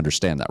Bible. You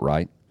understand that,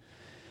 right?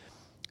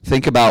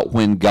 Think about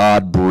when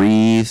God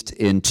breathed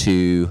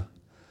into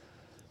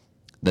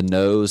the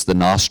nose, the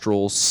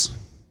nostrils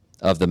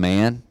of the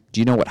man. Do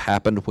you know what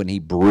happened when he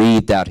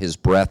breathed out his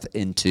breath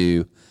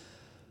into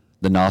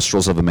the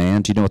nostrils of a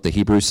man? Do you know what the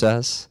Hebrew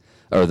says?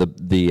 Or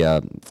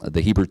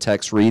the Hebrew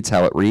text reads,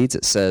 how it reads?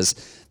 It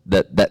says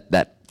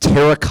that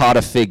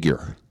terracotta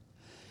figure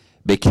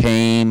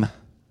became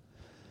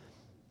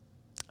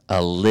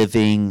a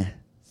living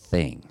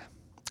thing,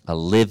 a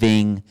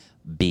living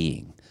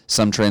being.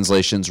 Some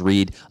translations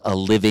read a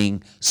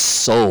living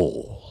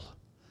soul.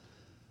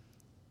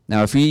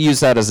 Now, if you use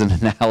that as an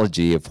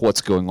analogy of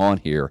what's going on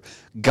here,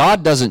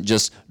 God doesn't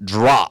just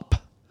airdrop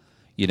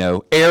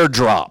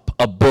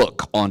a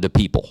book onto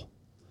people.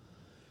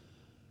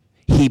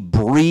 He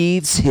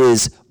breathes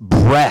his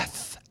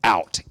breath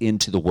out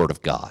into the Word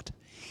of God.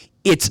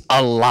 It's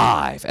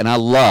alive. And I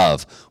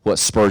love what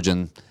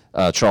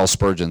Charles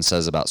Spurgeon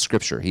says about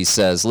Scripture. He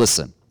says,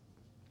 listen,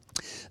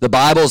 the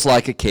Bible's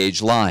like a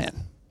caged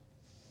lion.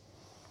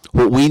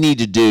 What we need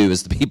to do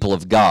as the people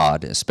of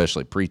God,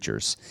 especially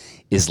preachers,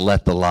 is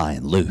let the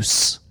lion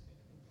loose.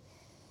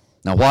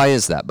 Now, why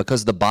is that?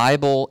 Because the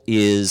Bible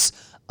is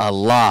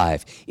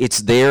alive. It's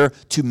there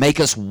to make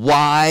us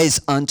wise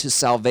unto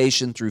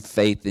salvation through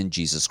faith in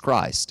Jesus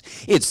Christ.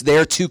 It's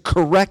there to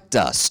correct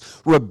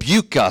us,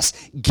 rebuke us,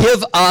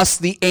 give us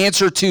the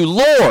answer to,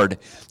 Lord,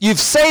 you've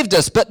saved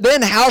us, but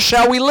then how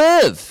shall we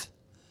live?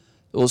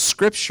 Well,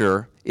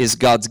 Scripture is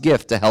God's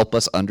gift to help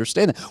us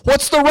understand it.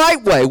 What's the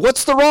right way?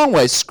 What's the wrong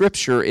way?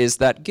 Scripture is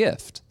that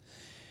gift.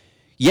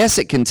 Yes,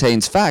 it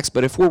contains facts,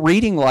 but if we're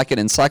reading like an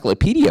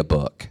encyclopedia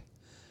book,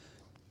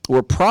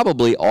 we're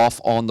probably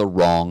off on the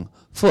wrong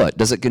foot.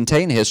 Does it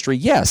contain history?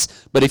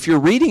 Yes. But if you're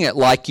reading it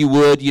like you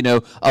would,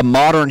 a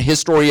modern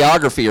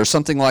historiography or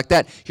something like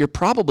that, you're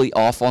probably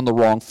off on the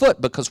wrong foot,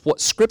 because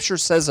what Scripture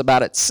says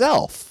about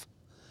itself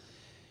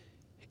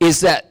is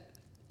that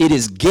it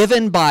is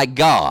given by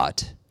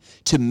God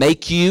to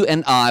make you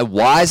and I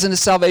wise unto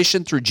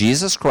salvation through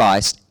Jesus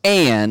Christ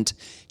and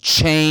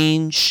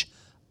change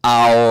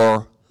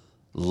our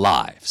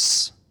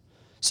lives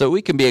so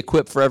we can be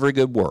equipped for every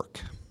good work.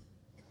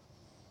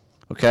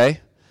 Okay?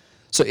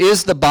 So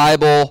is the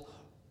Bible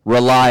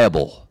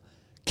reliable?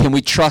 Can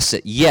we trust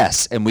it?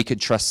 Yes, and we can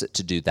trust it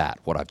to do that,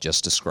 what I've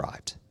just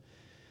described.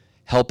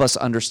 Help us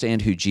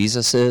understand who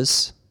Jesus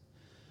is.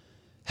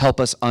 Help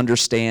us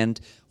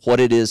understand what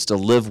it is to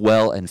live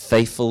well and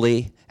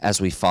faithfully as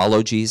we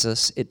follow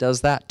Jesus. It does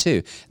that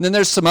too. And then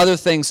there's some other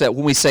things that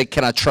when we say,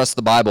 can I trust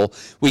the Bible,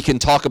 we can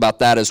talk about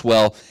that as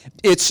well.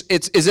 Is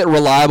it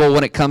reliable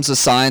when it comes to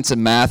science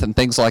and math and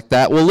things like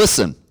that? Well,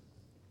 listen.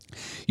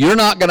 You're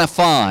not going to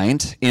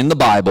find in the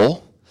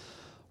Bible,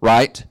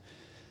 right,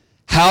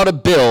 how to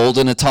build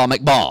an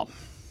atomic bomb.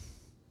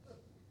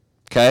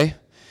 Okay?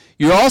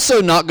 You're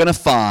also not going to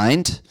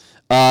find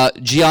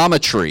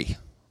geometry,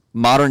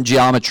 modern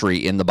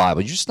geometry in the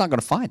Bible. You're just not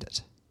going to find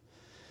it.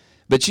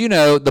 But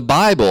the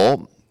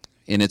Bible,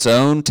 in its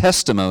own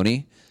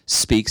testimony,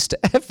 speaks to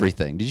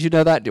everything. Did you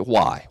know that?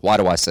 Why? Why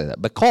do I say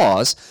that?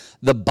 Because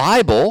the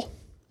Bible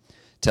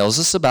tells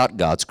us about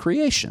God's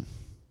creation.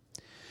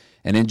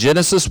 And in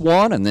Genesis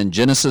 1 and then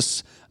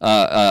Genesis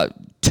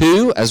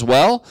 2 as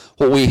well,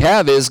 what we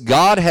have is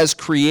God has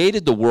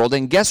created the world,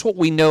 and guess what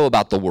we know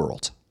about the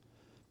world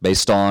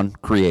based on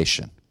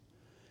creation?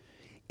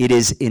 It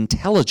is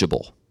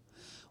intelligible.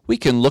 We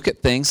can look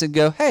at things and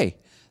go, hey,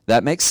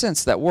 that makes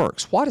sense, that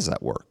works. Why does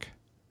that work?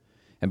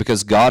 And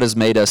because God has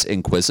made us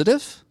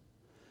inquisitive,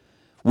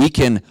 we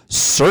can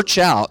search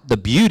out the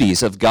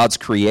beauties of God's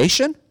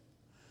creation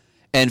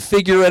and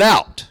figure it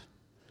out.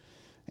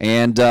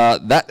 And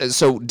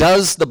so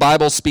does the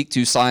Bible speak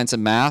to science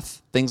and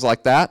math, things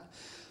like that?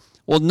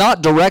 Well,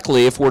 not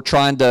directly if we're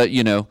trying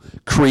to,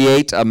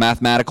 create a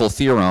mathematical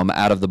theorem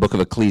out of the book of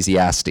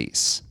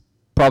Ecclesiastes.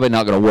 Probably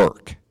not going to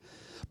work.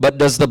 But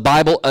does the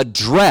Bible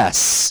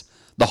address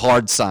the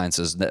hard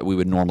sciences that we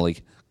would normally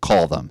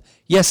call them?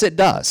 Yes, it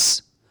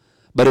does.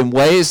 But in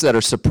ways that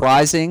are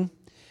surprising,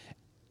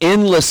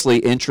 endlessly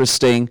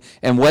interesting,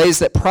 and ways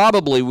that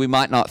probably we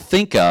might not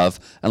think of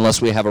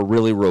unless we have a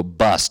really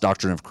robust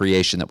doctrine of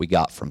creation that we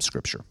got from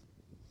Scripture.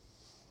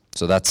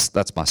 So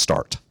that's my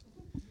start.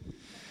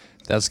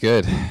 That's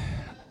good.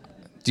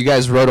 You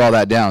guys wrote all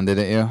that down,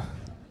 didn't you?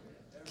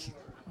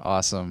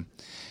 Awesome.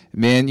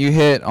 Man, you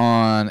hit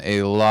on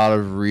a lot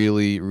of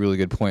really, really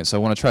good points. So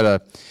I want to try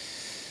to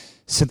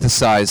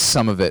synthesize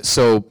some of it.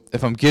 So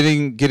if I'm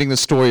getting the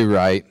story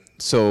right,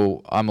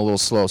 so I'm a little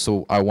slow,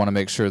 so I want to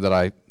make sure that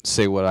I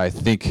say what I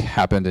think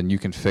happened and you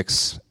can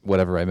fix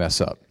whatever I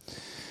mess up.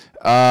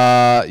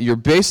 Your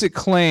basic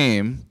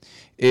claim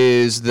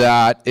is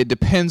that it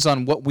depends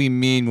on what we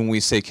mean when we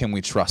say, can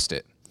we trust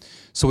it?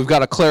 So we've got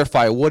to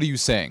clarify, what are you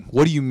saying?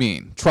 What do you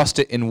mean? Trust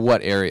it in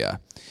what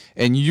area?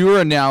 And your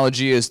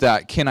analogy is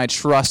that, can I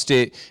trust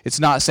it? It's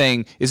not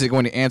saying, is it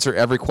going to answer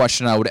every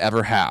question I would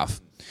ever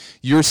have?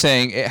 You're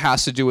saying it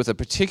has to do with a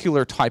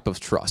particular type of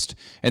trust,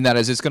 and that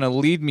is, it's going to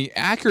lead me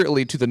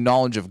accurately to the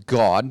knowledge of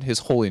God, His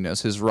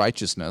holiness, His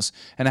righteousness,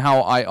 and how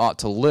I ought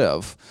to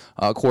live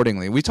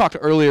accordingly. We talked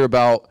earlier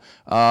about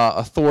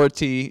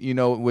authority,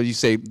 what you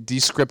say,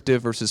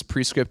 descriptive versus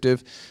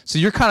prescriptive. So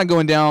you're kind of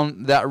going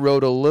down that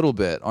road a little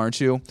bit, aren't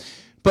you?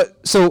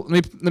 But so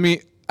let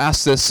me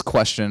ask this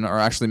question, or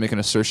actually make an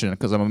assertion,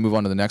 because I'm going to move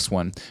on to the next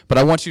one. But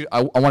I want to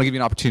give you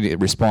an opportunity to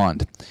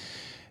respond.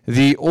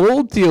 The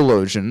old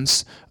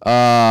theologians,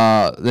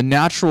 the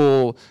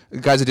natural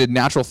guys that did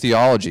natural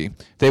theology,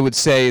 they would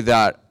say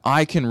that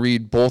I can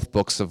read both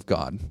books of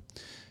God.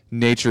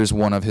 Nature is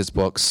one of his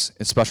books,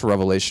 and Special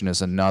Revelation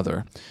is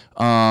another.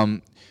 A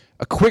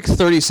quick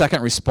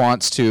 30-second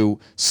response to,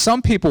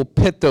 some people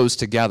pit those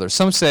together.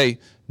 Some say,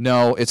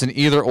 no, it's an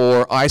either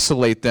or,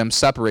 isolate them,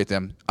 separate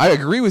them. I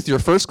agree with your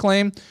first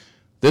claim.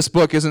 This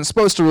book isn't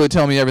supposed to really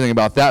tell me everything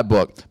about that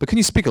book. But can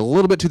you speak a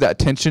little bit to that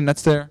tension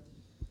that's there?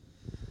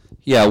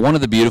 Yeah, one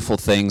of the beautiful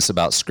things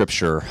about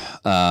Scripture,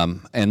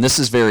 and this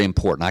is very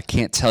important. I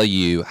can't tell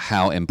you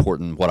how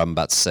important what I'm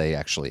about to say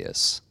actually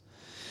is.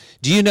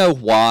 Do you know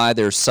why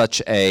there's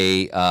such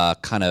a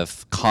kind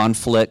of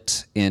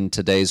conflict in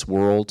today's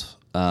world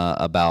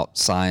about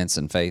science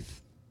and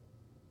faith?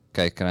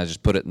 Okay, can I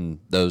just put it in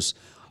those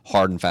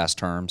hard and fast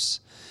terms?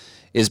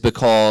 Is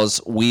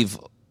because we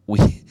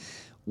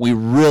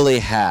really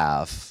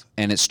have,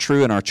 and it's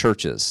true in our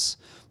churches,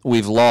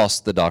 we've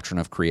lost the doctrine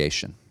of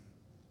creation.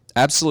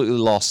 Absolutely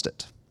lost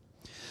it.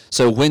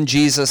 So when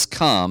Jesus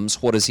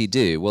comes, what does he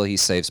do? Well, he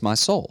saves my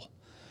soul.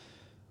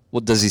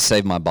 Well, does he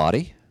save my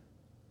body?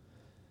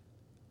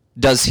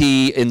 Does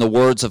he, in the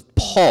words of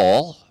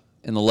Paul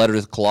in the letter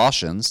to the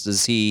Colossians,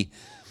 does he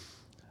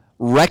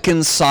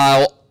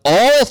reconcile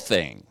all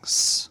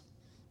things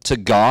to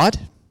God?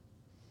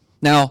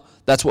 Now,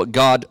 that's what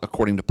God,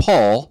 according to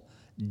Paul,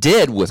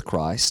 did with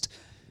Christ.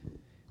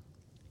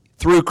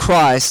 Through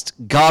Christ,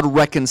 God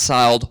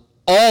reconciled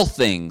all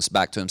things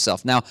back to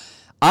himself. Now,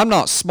 I'm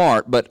not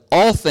smart, but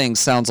all things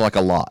sounds like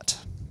a lot.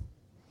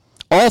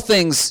 All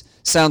things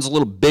sounds a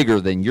little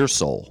bigger than your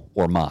soul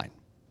or mine.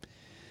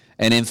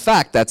 And in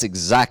fact, that's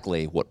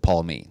exactly what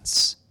Paul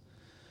means.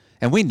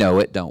 And we know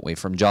it, don't we,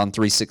 from John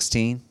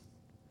 3:16?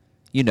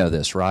 You know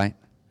this, right?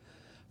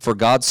 For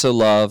God so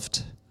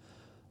loved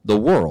the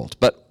world.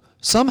 But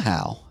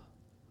somehow,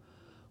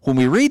 when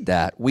we read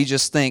that, we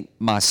just think,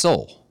 my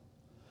soul.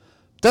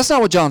 That's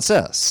not what John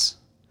says.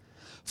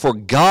 For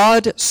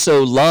God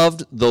so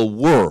loved the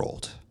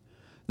world,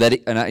 that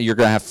and you're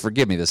going to have to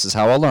forgive me, this is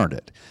how I learned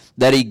it,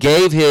 that he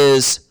gave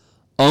his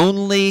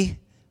only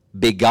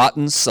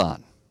begotten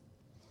Son.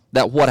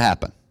 That what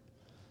happened?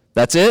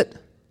 That's it?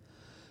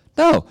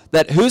 No,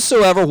 that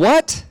whosoever,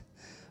 what?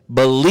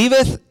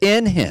 Believeth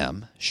in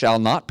him shall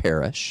not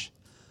perish,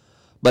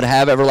 but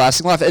have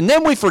everlasting life. And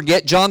then we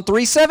forget John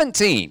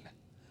 3:17.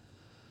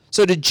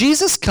 So did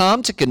Jesus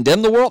come to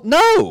condemn the world?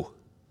 No.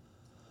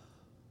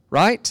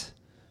 Right?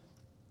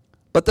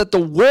 But that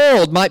the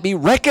world might be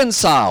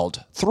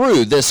reconciled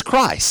through this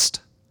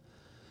Christ.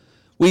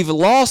 We've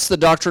lost the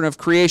doctrine of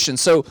creation.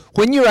 So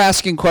when you're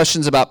asking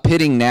questions about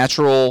pitting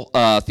natural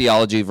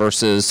theology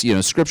versus,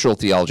 scriptural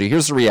theology,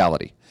 here's the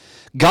reality.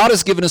 God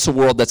has given us a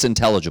world that's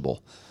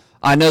intelligible.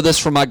 I know this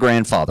from my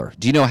grandfather.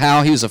 Do you know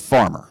how? He was a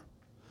farmer.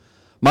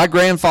 My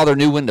grandfather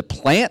knew when to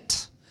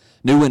plant,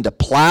 knew when to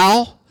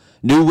plow,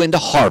 knew when to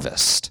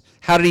harvest.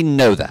 How did he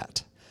know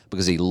that?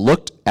 Because he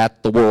looked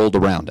at the world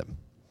around him.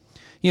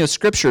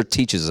 Scripture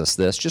teaches us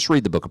this. Just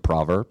read the book of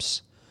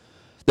Proverbs.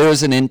 There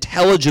is an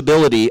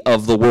intelligibility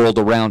of the world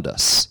around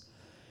us.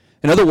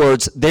 In other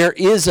words, there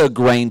is a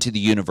grain to the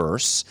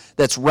universe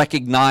that's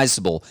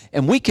recognizable,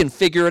 and we can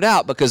figure it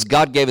out because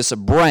God gave us a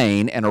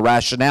brain and a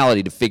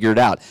rationality to figure it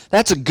out.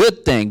 That's a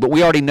good thing, but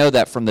we already know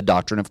that from the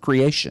doctrine of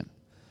creation.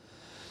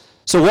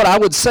 So what I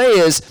would say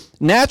is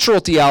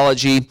natural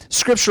theology,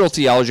 scriptural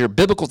theology, or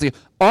biblical theology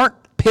aren't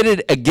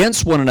pitted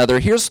against one another.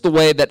 Here's the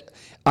way that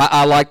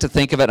I like to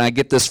think of it, and I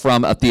get this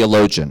from a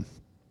theologian.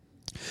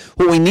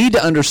 What we need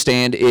to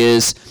understand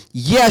is,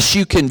 yes,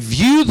 you can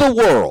view the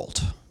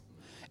world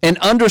and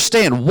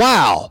understand,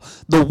 wow,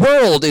 the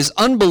world is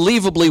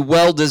unbelievably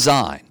well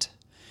designed.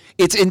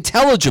 It's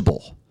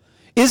intelligible.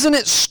 Isn't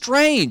it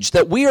strange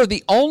that we are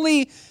the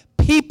only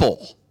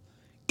people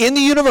in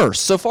the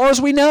universe, so far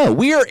as we know?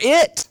 We are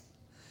it.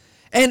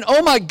 And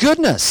oh my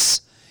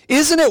goodness,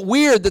 isn't it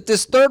weird that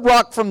this third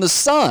rock from the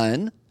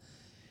sun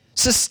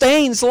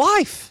sustains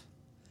life?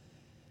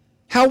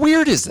 How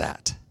weird is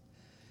that?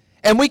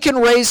 And we can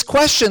raise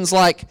questions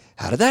like,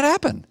 how did that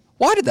happen?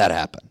 Why did that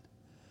happen?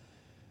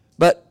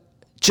 But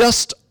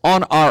just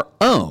on our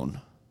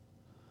own,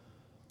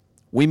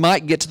 we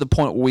might get to the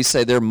point where we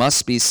say there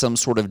must be some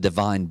sort of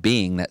divine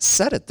being that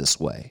said it this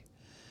way.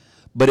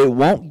 But it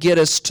won't get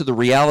us to the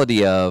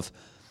reality of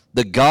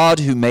the God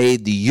who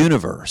made the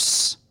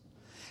universe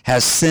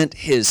has sent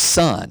his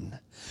Son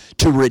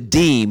to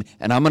redeem,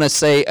 and I'm going to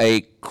say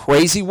a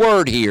crazy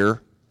word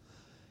here,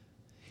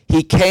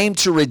 he came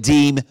to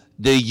redeem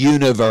the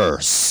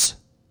universe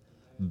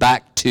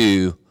back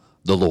to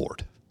the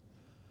Lord.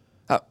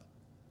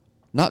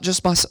 Not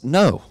just myself,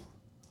 no.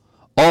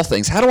 All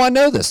things. How do I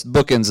know this?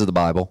 Bookends of the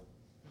Bible.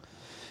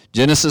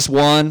 Genesis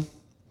 1,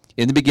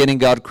 in the beginning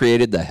God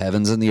created the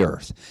heavens and the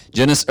earth.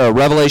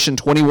 Revelation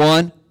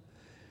 21,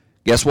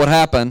 guess what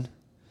happened?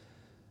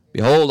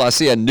 Behold, I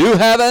see a new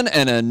heaven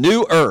and a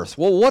new earth.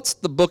 Well, what's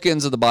the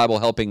bookends of the Bible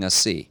helping us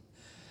see?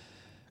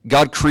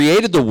 God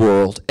created the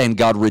world and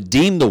God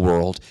redeemed the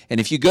world. And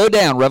if you go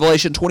down,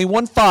 Revelation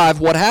 21:5,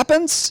 what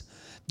happens?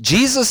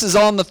 Jesus is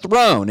on the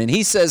throne and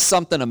he says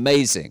something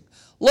amazing.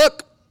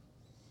 Look,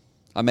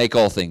 I make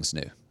all things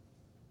new.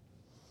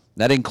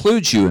 That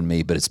includes you and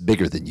me, but it's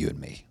bigger than you and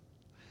me.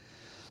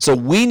 So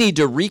we need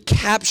to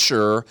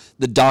recapture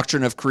the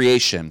doctrine of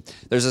creation.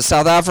 There's a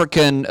South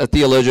African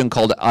theologian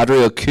called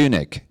Adrio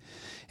Koenig,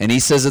 and he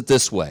says it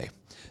this way.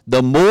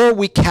 The more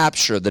we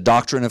capture the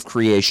doctrine of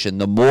creation,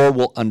 the more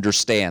we'll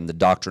understand the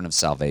doctrine of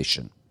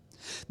salvation.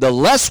 The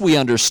less we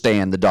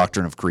understand the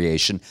doctrine of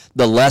creation,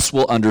 the less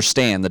we'll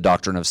understand the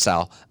doctrine of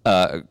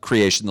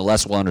creation, the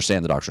less we'll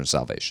understand the doctrine of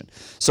salvation.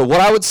 So what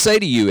I would say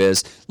to you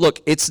is, look,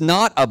 it's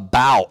not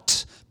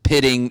about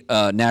pitting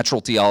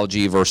natural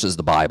theology versus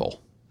the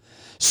Bible.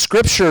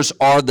 Scriptures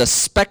are the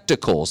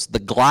spectacles, the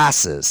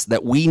glasses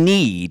that we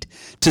need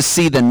to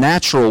see the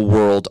natural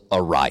world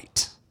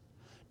aright.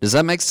 Does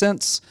that make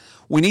sense?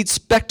 We need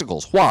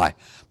spectacles. Why?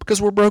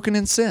 Because we're broken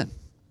in sin.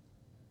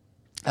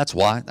 That's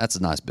why. That's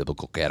a nice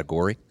biblical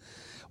category.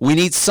 We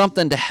need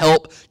something to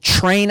help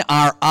train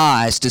our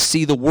eyes to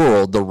see the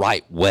world the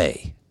right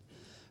way.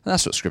 And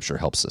that's what Scripture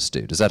helps us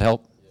do. Does that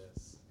help?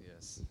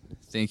 Yes.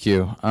 Thank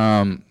you.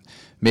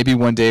 Maybe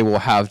one day we'll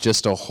have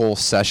just a whole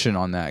session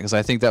on that, because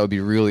I think that would be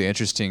really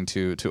interesting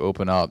to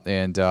open up.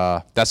 And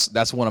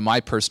that's one of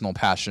my personal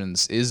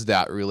passions, is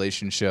that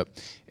relationship.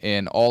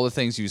 And all the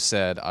things you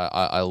said,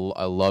 I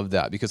love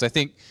that, because I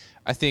think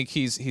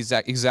he's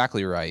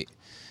exactly right.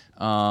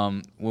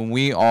 When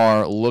we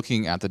are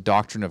looking at the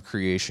doctrine of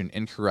creation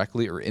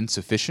incorrectly or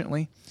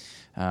insufficiently,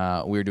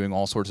 we're doing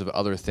all sorts of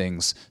other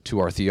things to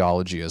our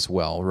theology as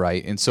well,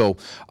 right? And so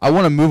I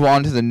want to move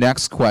on to the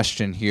next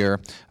question here.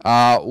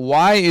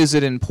 Why is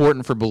it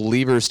important for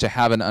believers to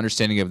have an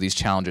understanding of these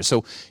challenges?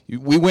 So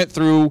we went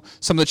through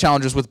some of the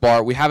challenges with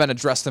Bart. We haven't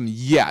addressed them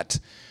yet.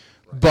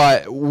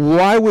 But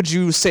why would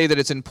you say that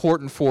it's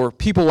important for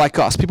people like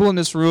us, people in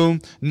this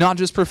room, not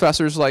just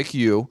professors like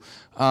you?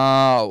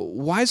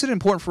 Why is it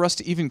important for us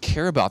to even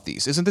care about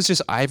these? Isn't this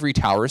just ivory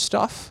tower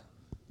stuff?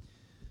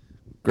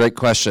 Great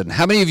question.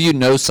 How many of you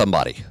know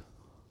somebody?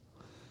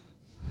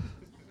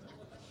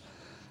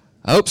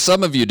 I hope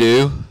some of you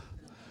do.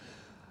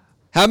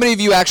 How many of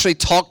you actually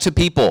talk to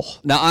people?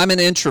 Now, I'm an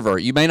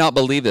introvert. You may not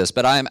believe this,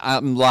 but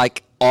I'm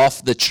like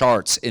off the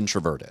charts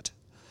introverted.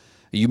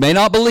 You may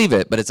not believe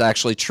it, but it's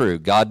actually true.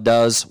 God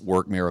does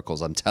work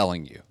miracles, I'm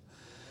telling you.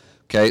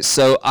 Okay,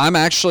 so I'm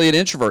actually an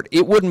introvert.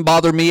 It wouldn't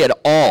bother me at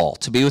all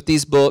to be with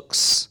these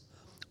books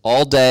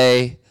all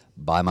day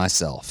by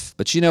myself.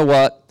 But you know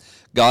what?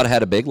 God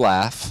had a big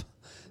laugh,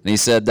 and he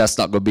said, that's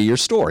not going to be your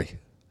story.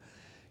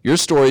 Your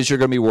story is you're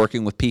going to be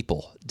working with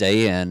people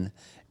day in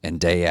and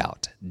day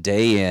out,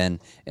 day in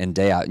and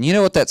day out. And you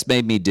know what that's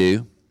made me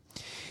do?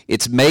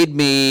 It's made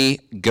me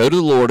go to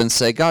the Lord and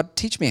say, God,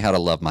 teach me how to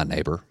love my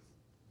neighbor.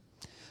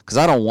 Because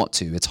I don't want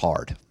to. It's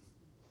hard.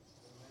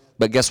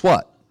 But guess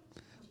what?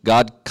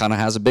 God kind of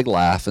has a big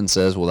laugh and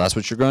says, well, that's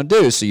what you're going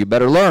to do, so you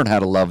better learn how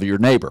to love your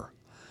neighbor.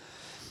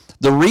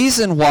 The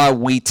reason why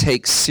we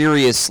take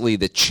seriously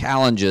the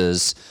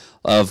challenges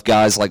of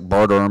guys like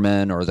Bart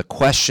Ehrman, or the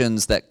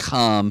questions that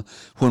come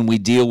when we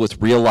deal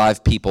with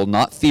real-life people,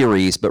 not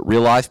theories, but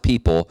real-life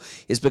people,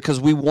 is because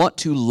we want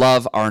to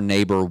love our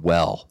neighbor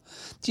well.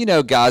 Do you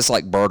know guys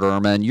like Bart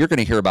Ehrman? You're going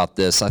to hear about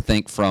this, I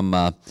think, from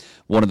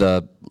one of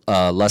the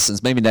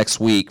lessons, maybe next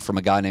week, from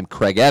a guy named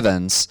Craig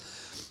Evans.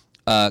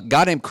 A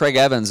guy named Craig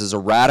Evans is a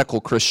radical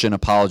Christian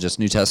apologist,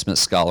 New Testament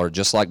scholar,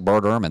 just like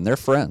Bart Ehrman. They're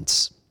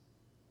friends.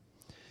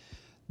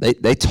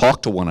 They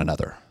talk to one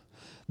another.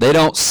 They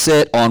don't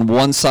sit on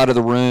one side of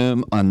the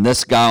room, on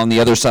this guy on the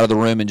other side of the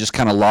room, and just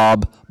kind of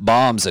lob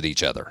bombs at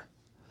each other.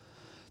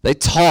 They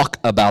talk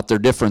about their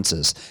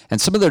differences.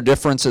 And some of their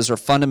differences are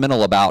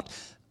fundamental about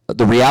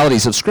the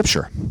realities of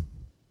Scripture,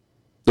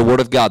 the Word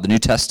of God, the New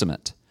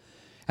Testament.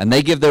 And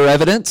they give their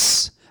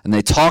evidence, and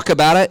they talk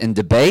about it and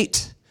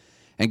debate.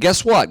 And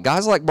guess what?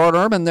 Guys like Bart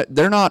Ehrman,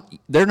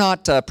 they're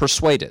not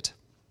persuaded.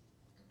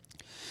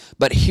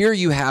 But here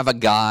you have a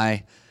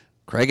guy,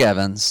 Craig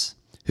Evans,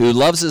 who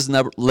loves his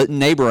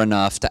neighbor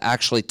enough to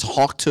actually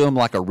talk to him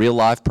like a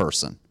real-life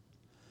person.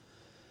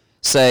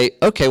 Say,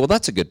 okay, well,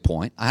 that's a good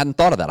point. I hadn't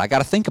thought of that. I got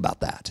to think about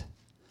that.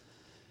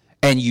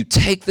 and you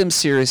take them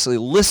seriously,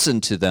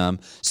 listen to them,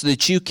 so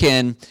that you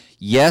can,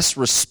 yes,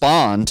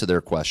 respond to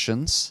their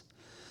questions,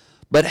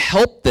 but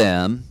help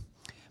them,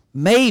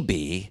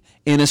 maybe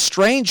in a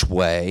strange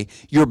way,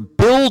 you're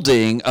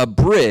building a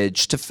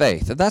bridge to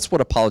faith. And that's what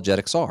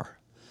apologetics are.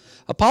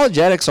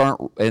 Apologetics aren't,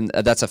 and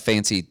that's a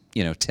fancy,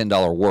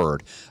 $10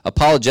 word.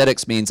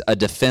 Apologetics means a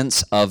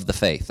defense of the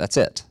faith. That's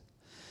it.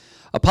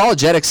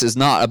 Apologetics is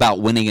not about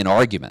winning an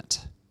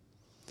argument.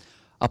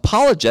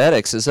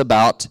 Apologetics is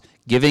about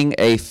giving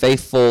a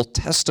faithful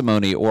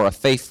testimony or a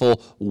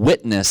faithful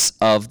witness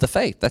of the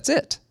faith. That's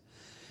it.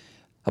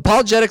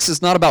 Apologetics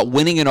is not about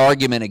winning an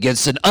argument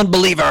against an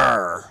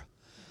unbeliever.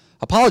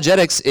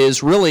 Apologetics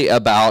is really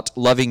about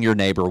loving your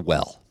neighbor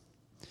well,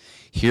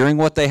 hearing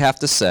what they have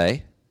to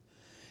say,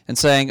 and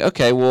saying,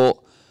 okay,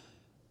 well,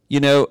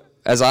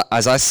 as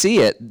I see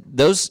it,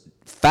 those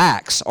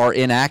facts are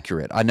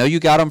inaccurate. I know you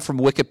got them from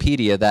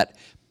Wikipedia, that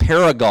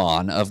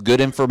paragon of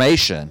good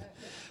information,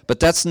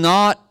 but that's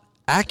not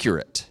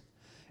accurate.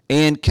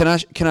 And can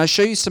I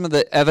show you some of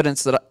the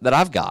evidence that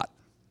I've got?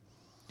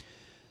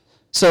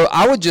 So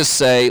I would just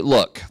say,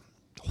 look,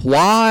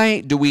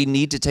 why do we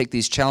need to take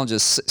these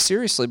challenges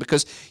seriously?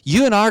 Because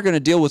you and I are going to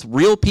deal with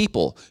real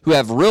people who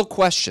have real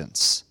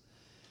questions.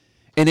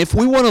 And if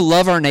we want to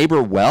love our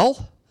neighbor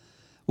well,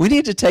 we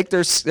need to take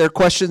their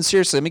questions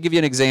seriously. Let me give you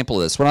an example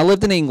of this. When I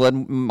lived in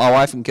England, my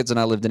wife and kids and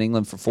I lived in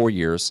England for 4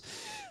 years,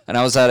 and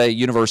I was at a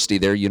university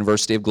there,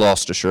 University of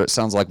Gloucestershire. It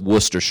sounds like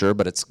Worcestershire,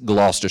 but it's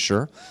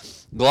Gloucestershire.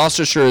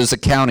 Gloucestershire is a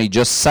county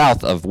just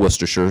south of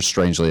Worcestershire,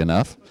 strangely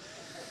enough.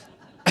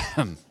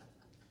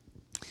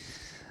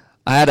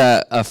 I had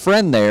a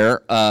friend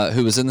there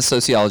who was in the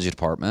sociology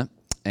department,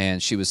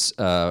 and she was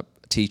a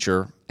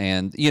teacher.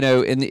 And,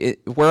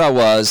 where I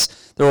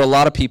was, there were a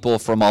lot of people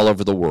from all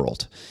over the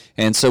world.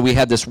 And so we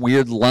had this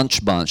weird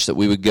lunch bunch that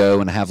we would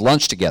go and have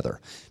lunch together.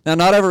 Now,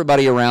 not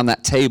everybody around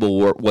that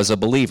table was a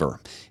believer.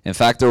 In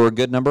fact, there were a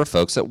good number of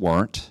folks that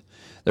weren't.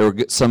 There were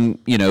some,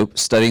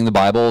 studying the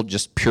Bible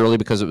just purely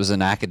because it was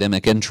an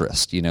academic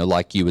interest,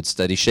 like you would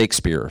study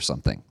Shakespeare or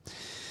something.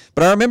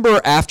 But I remember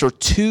after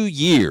 2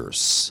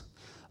 years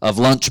of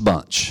lunch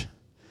bunch,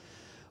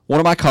 one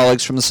of my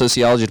colleagues from the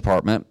sociology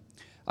department,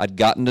 I'd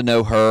gotten to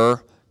know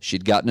her.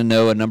 She'd gotten to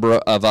know a number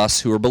of us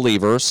who were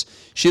believers.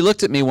 She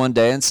looked at me one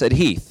day and said,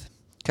 Heath,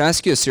 can I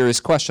ask you a serious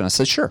question? I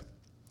said, sure.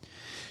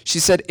 She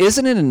said,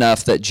 isn't it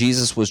enough that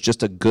Jesus was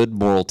just a good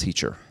moral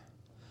teacher?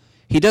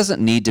 He doesn't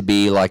need to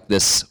be like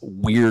this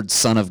weird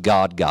Son of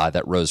God guy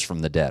that rose from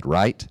the dead,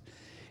 right?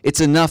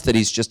 It's enough that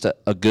he's just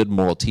a good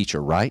moral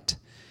teacher, right?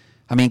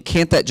 I mean,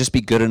 can't that just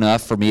be good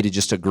enough for me to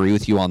just agree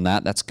with you on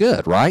that? That's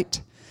good, right?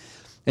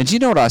 And do you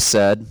know what I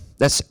said?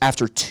 That's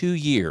after 2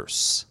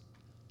 years.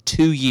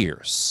 2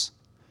 years.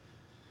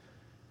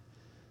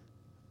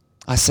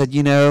 I said,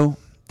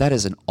 that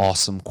is an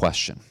awesome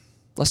question.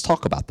 Let's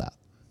talk about that.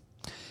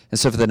 And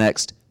so for the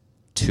next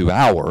 2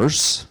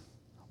 hours,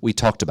 we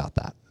talked about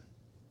that.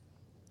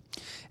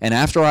 And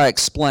after I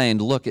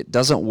explained, look, it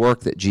doesn't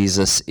work that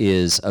Jesus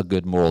is a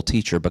good moral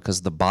teacher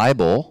because the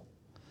Bible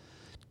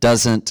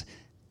doesn't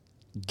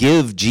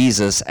give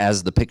Jesus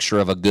as the picture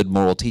of a good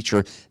moral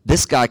teacher.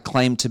 This guy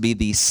claimed to be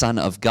the Son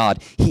of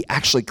God. He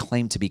actually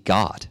claimed to be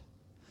God.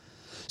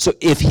 So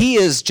if he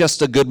is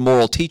just a good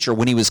moral teacher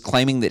when he was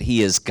claiming that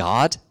he is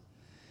God,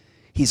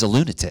 he's a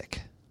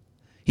lunatic.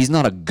 He's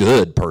not a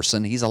good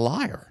person. He's a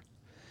liar.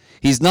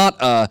 He's not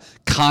a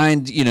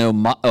kind,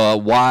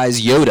 wise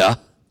Yoda.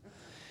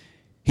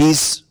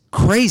 He's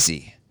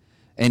crazy,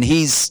 and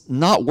he's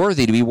not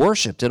worthy to be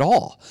worshipped at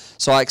all.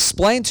 So I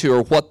explained to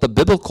her what the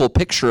biblical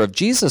picture of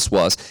Jesus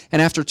was,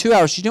 and after 2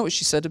 hours, you know what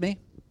she said to me?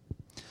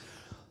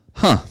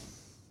 Well,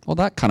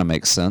 that kind of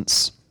makes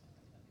sense.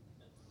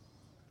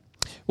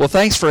 Well,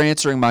 thanks for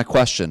answering my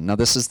question. Now,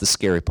 this is the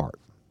scary part.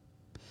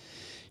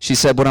 She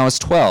said, when I was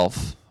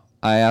 12,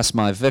 I asked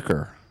my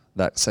vicar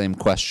that same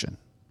question.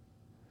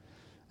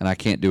 And I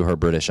can't do her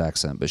British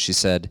accent, but she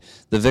said,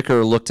 the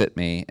vicar looked at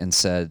me and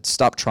said,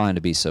 stop trying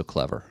to be so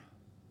clever.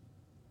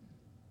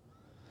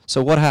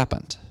 So what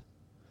happened?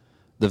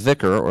 The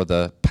vicar, or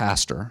the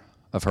pastor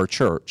of her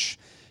church,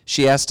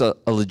 she asked a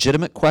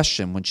legitimate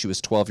question when she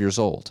was 12 years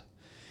old.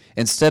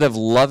 Instead of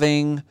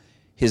loving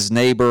his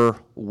neighbor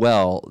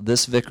well,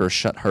 this vicar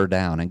shut her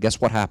down. And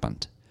guess what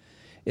happened?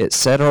 It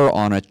set her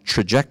on a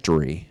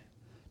trajectory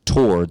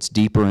towards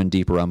deeper and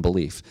deeper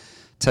unbelief.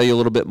 Tell you a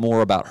little bit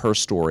more about her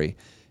story.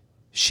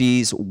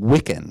 She's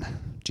Wiccan.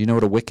 Do you know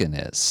what a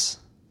Wiccan is?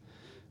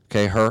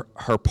 Okay,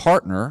 her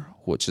partner,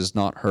 which is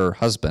not her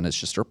husband, it's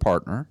just her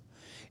partner,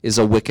 is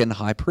a Wiccan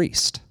high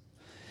priest.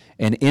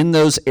 And in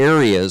those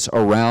areas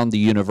around the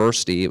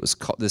university, it was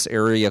this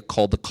area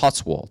called the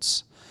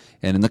Cotswolds.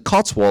 And in the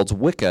Cotswolds,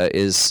 Wicca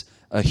is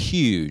a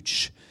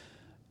huge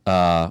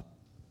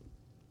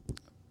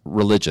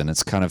religion.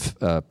 It's kind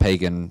of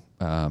pagan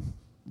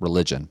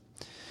religion.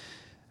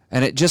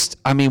 And it just,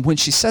 when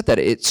she said that,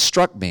 it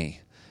struck me,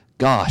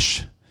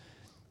 gosh,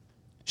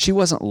 she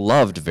wasn't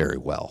loved very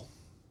well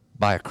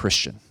by a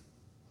Christian.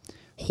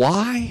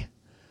 Why?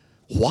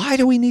 Why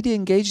do we need to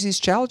engage these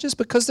challenges?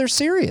 Because they're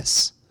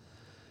serious.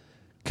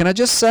 Can I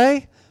just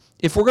say,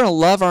 if we're going to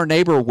love our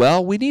neighbor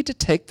well, we need to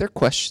take their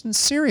questions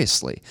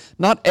seriously.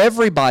 Not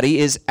everybody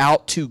is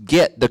out to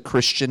get the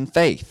Christian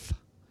faith.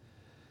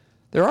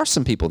 There are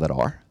some people that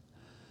are.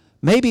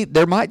 Maybe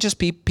there might just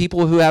be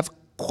people who have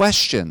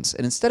questions,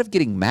 and instead of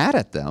getting mad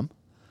at them,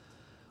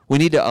 we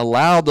need to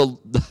allow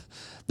the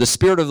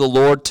Spirit of the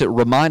Lord to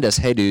remind us,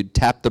 hey, dude,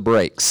 tap the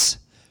brakes.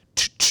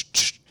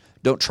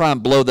 Don't try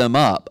and blow them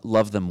up.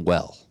 Love them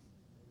well.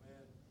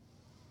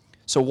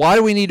 So why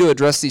do we need to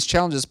address these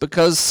challenges?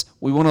 Because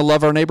we want to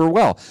love our neighbor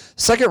well.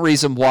 Second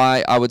reason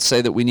why I would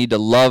say that we need to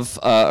love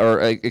or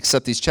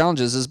accept these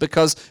challenges is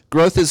because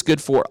growth is good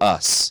for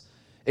us.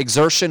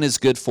 Exertion is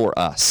good for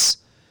us.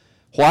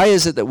 Why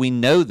is it that we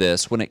know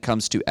this when it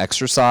comes to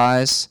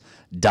exercise,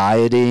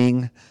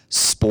 dieting,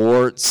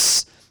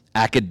 sports,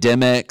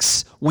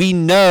 academics? We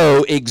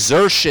know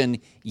exertion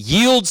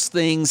yields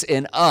things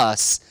in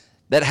us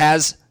that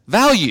has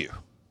value.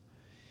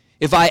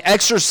 If I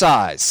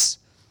exercise,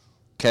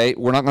 okay,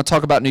 we're not going to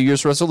talk about New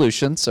Year's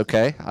resolutions,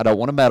 okay? I don't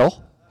want to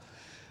meddle,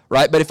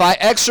 right? But if I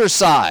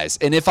exercise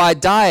and if I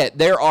diet,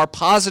 there are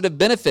positive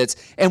benefits,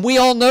 and we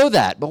all know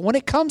that. But when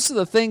it comes to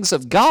the things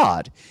of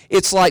God,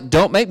 it's like,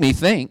 don't make me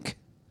think.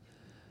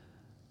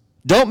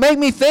 Don't make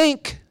me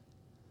think.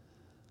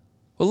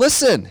 Well,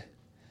 listen,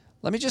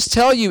 let me just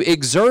tell you,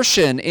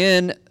 exertion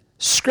in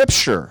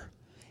Scripture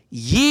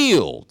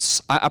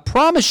yields, I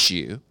promise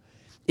you,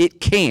 it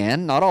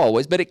can, not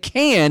always, but it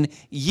can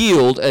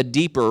yield a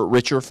deeper,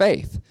 richer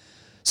faith.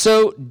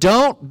 So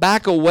don't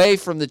back away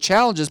from the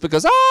challenges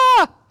because,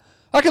 I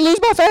can lose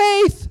my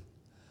faith.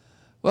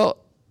 Well,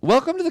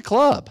 welcome to the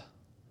club.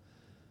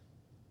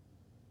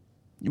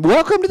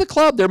 Welcome to the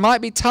club. There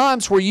might be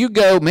times where you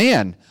go,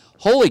 man,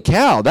 holy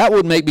cow, that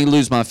would make me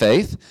lose my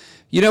faith.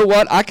 You know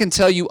what? I can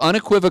tell you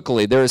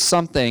unequivocally there is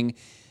something,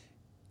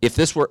 if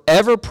this were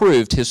ever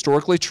proved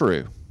historically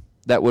true,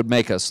 that would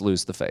make us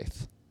lose the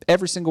faith.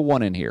 Every single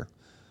one in here,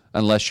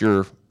 unless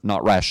you're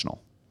not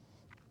rational.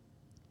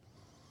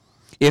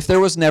 If there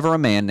was never a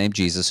man named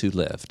Jesus who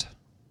lived,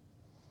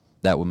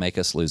 that would make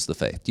us lose the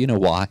faith. Do you know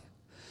why?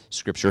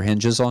 Scripture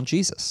hinges on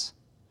Jesus.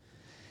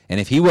 And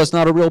if he was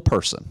not a real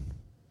person,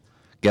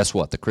 guess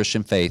what? The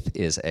Christian faith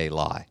is a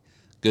lie.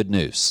 Good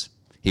news.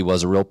 He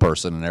was a real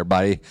person, and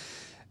everybody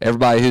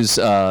who's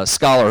a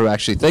scholar who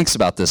actually thinks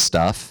about this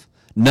stuff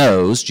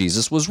knows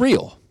Jesus was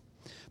real.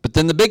 But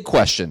then the big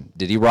question,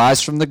 did he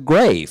rise from the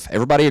grave?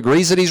 Everybody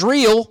agrees that he's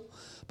real,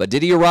 but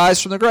did he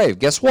arise from the grave?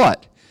 Guess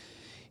what?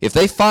 If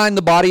they find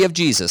the body of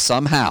Jesus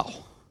somehow,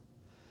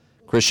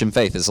 Christian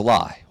faith is a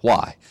lie.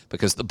 Why?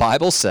 Because the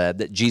Bible said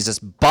that Jesus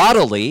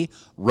bodily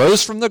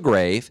rose from the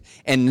grave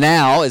and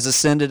now is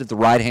ascended at the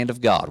right hand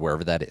of God,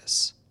 wherever that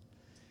is,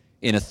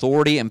 in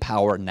authority and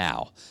power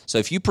now. So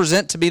if you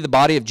present to me the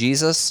body of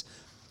Jesus,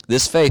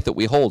 this faith that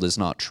we hold is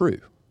not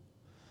true.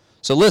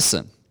 So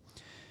listen.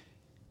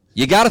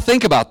 You got to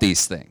think about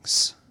these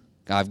things.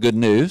 I have good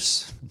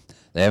news.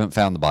 They haven't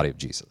found the body of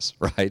Jesus,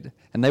 right?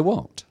 And they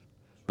won't,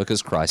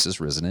 because Christ is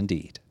risen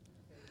indeed.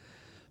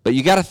 But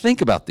you got to think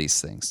about these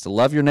things, to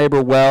love your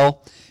neighbor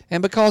well,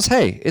 and because,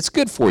 hey, it's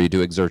good for you to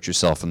exert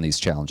yourself in these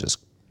challenges.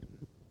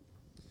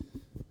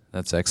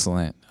 That's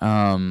excellent.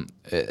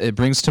 It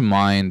brings to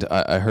mind,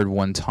 I heard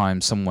one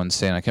time someone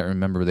say, and I can't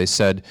remember, they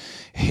said,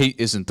 hate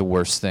isn't the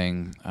worst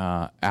thing,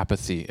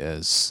 apathy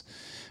is.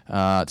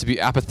 To be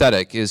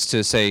apathetic is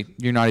to say,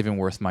 you're not even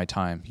worth my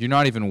time. You're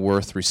not even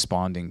worth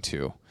responding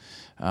to.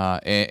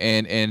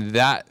 And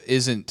that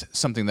isn't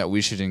something that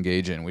we should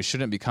engage in. We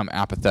shouldn't become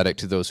apathetic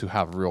to those who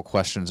have real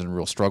questions and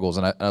real struggles.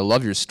 And I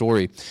love your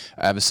story.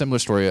 I have a similar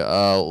story.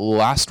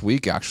 Last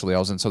week, actually, I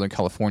was in Southern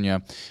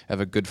California. I have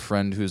a good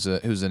friend who's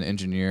an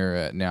engineer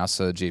at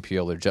NASA,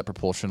 JPL, their Jet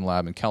Propulsion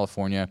Lab in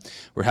California.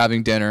 We're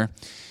having dinner.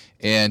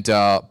 And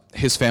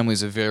his family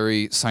is a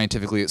very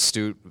scientifically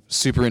astute,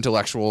 super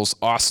intellectuals,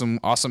 awesome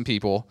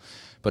people.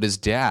 But his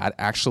dad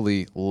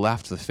actually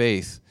left the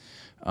faith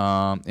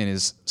and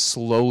is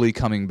slowly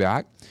coming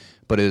back,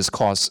 but it has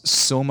caused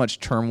so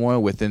much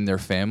turmoil within their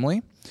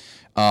family.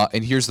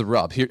 And here's the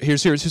rub.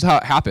 Here's how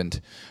it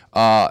happened.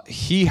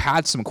 He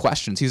had some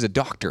questions. He's a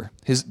doctor.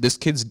 This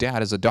kid's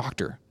dad is a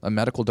doctor, a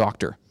medical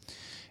doctor.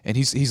 And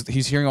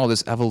he's hearing all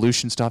this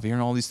evolution stuff,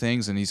 hearing all these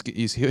things, and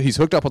he's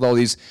hooked up with all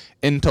these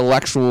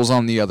intellectuals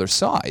on the other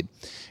side.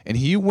 And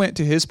he went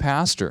to his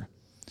pastor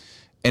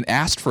and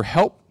asked for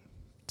help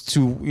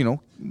to,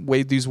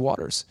 wade these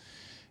waters.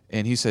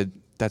 And he said,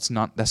 that's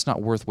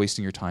not worth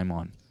wasting your time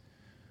on.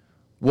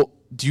 Well,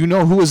 do you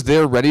know who was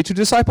there ready to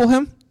disciple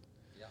him?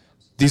 Yeah.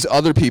 These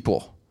other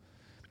people.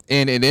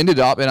 And it ended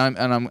up, and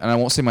I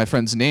won't say my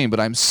friend's name, but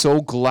I'm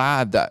so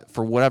glad that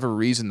for whatever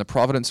reason, the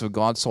providence of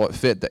God saw it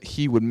fit that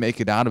he would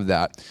make it out of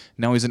that.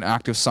 Now he's an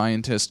active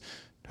scientist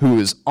who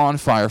is on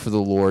fire for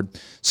the Lord,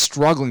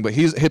 struggling, but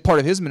part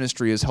of his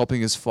ministry is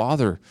helping his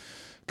father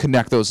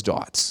connect those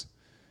dots.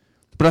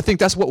 But I think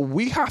that's what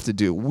we have to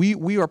do.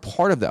 We are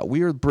part of that.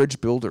 We are bridge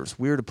builders.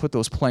 We are to put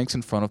those planks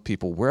in front of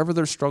people. Wherever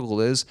their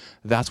struggle is,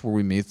 that's where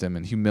we meet them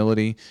in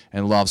humility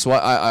and love. So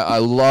I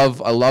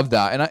love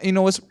that.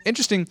 And it's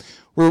interesting.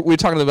 We were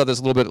talking about this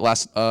a little bit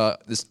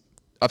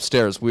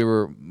upstairs. We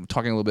were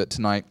talking a little bit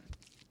tonight.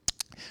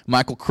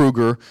 Michael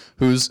Kruger,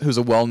 who's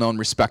a well-known,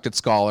 respected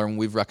scholar, and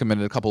we've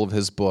recommended a couple of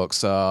his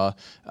books.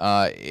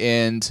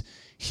 And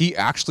he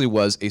actually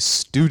was a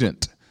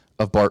student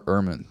of Bart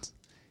Ehrman.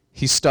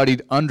 He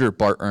studied under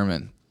Bart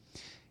Ehrman.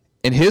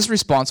 And his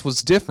response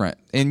was different.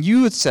 And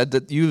you had said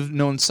that you've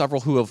known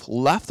several who have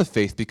left the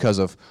faith because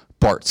of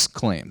Bart's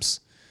claims.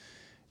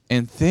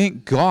 And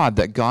thank God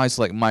that guys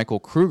like Michael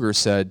Kruger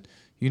said,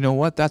 you know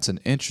what, that's an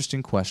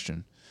interesting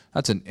question.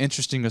 That's an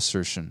interesting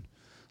assertion.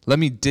 Let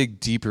me dig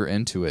deeper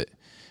into it.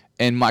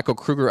 And Michael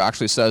Kruger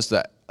actually says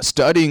that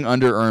studying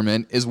under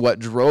Ehrman is what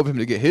drove him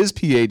to get his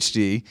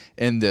PhD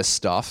in this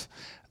stuff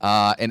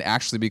and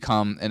actually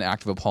become an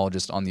active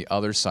apologist on the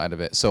other side of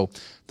it. So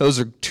those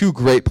are two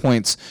great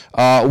points.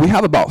 We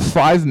have about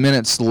 5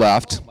 minutes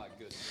left. Oh my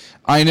goodness.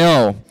 I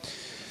know.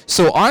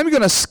 So I'm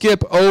going to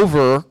skip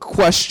over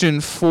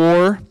question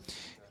 4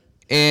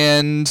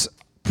 and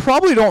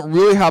probably don't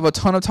really have a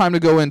ton of time to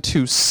go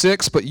into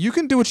 6, but you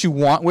can do what you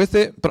want with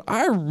it. But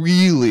I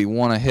really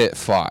want to hit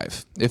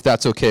 5, if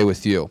that's okay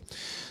with you.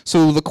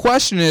 So the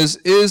question is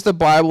the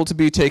Bible to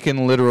be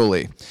taken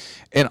literally?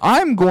 And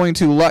I'm going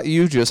to let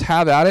you just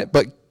have at it,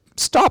 but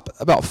stop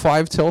about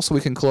 5 till so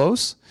we can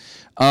close.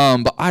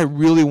 But I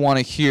really want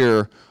to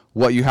hear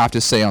what you have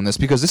to say on this,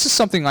 because this is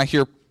something I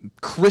hear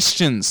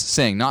Christians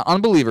saying, not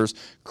unbelievers,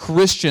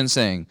 Christians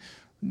saying,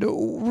 no,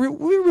 we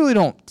really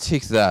don't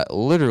take that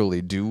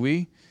literally, do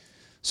we?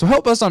 So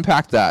help us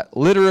unpack that.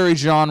 Literary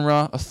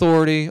genre,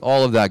 authority,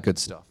 all of that good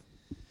stuff.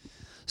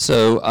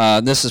 So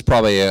this is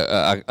probably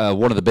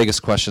one of the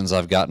biggest questions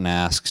I've gotten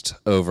asked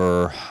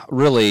over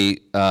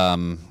really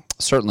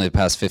certainly the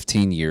past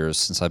 15 years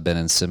since I've been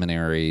in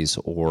seminaries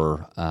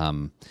or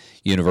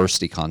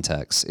university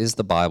contexts. Is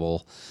the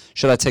Bible,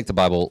 should I take the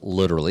Bible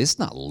literally? It's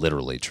not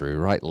literally true,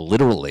 right?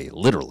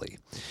 Literally.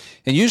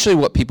 And usually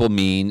what people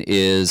mean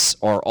is,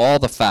 are all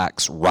the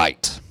facts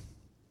right?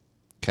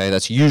 Okay,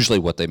 that's usually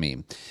what they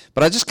mean.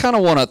 But I just kind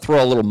of want to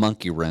throw a little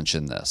monkey wrench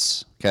in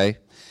this, okay?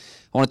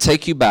 I want to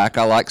take you back.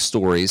 I like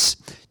stories.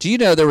 Do you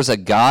know there was a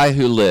guy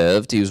who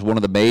lived, he was one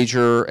of the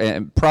major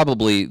and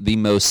probably the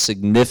most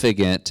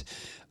significant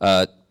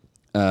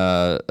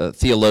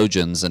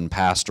theologians and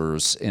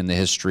pastors in the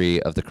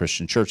history of the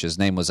Christian church. His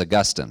name was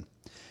Augustine.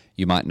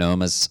 You might know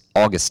him as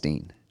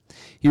Augustine.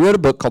 He wrote a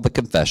book called The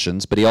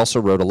Confessions, but he also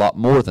wrote a lot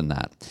more than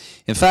that.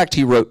 In fact,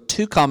 he wrote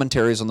 2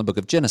 commentaries on the book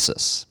of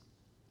Genesis.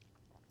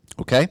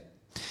 Okay?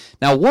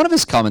 Now, one of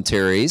his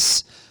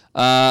commentaries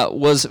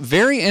was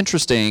very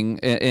interesting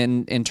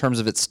in terms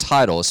of its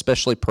title,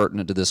 especially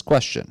pertinent to this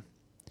question.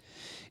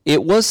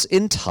 It was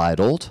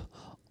entitled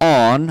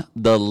On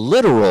the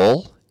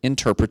Literal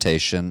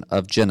Interpretation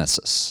of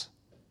Genesis,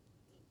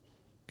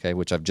 okay,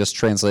 which I've just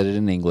translated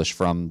in English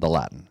from the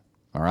Latin,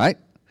 all right?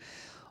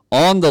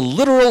 On the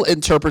literal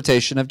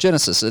interpretation of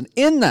Genesis. And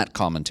in that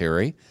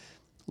commentary,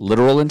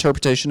 literal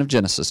interpretation of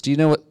Genesis, do you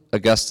know what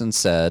Augustine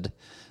said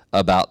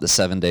about the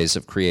 7 days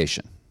of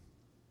creation?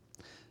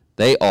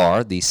 They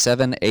are the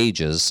 7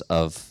 ages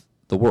of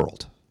the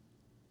world.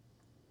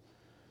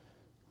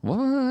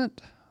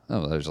 What?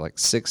 Oh, there's like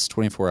 6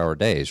 24-hour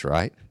days,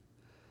 right?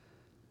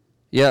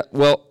 Yeah,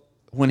 well,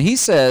 when he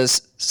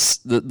says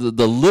the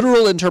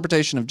literal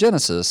interpretation of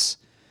Genesis,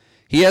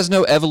 he has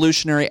no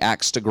evolutionary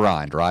axe to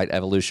grind, right?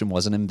 Evolution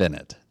wasn't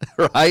invented,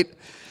 right?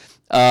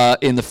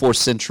 In the 4th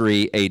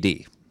century AD.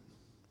 It's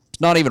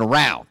not even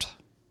around.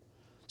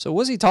 So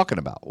what's he talking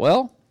about?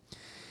 Well,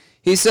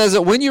 he says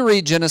that when you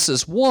read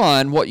Genesis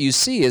 1, what you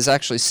see is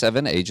actually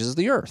 7 ages of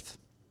the earth,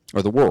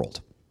 or the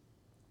world.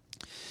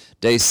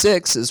 Day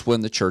 6 is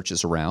when the church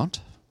is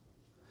around.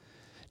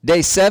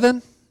 Day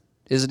 7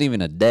 isn't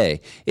even a day.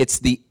 It's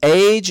the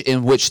age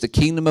in which the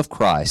kingdom of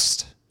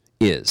Christ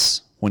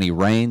is, when he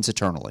reigns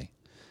eternally.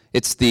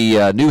 It's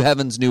the new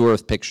heavens, new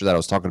earth picture that I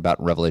was talking about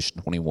in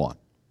Revelation 21.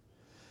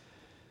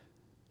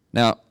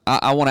 Now,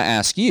 I want to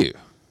ask you,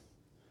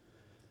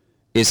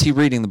 is he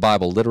reading the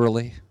Bible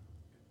literally?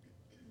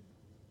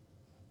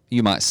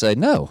 You might say,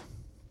 no.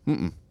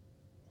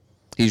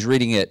 He's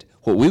reading it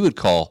what we would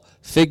call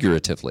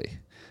figuratively.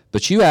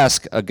 But you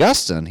ask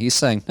Augustine, he's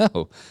saying,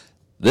 no,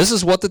 this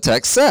is what the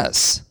text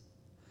says.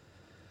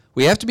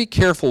 We have to be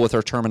careful with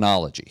our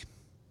terminology.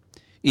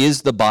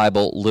 Is the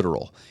Bible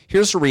literal?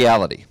 Here's the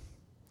reality.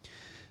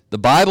 The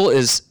Bible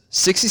is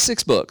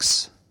 66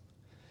 books.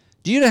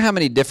 Do you know how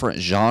many different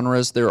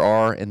genres there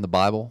are in the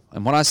Bible?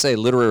 And when I say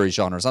literary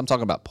genres, I'm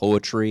talking about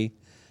poetry,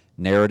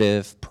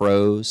 narrative,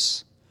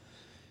 prose.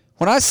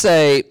 When I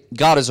say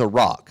God is a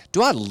rock,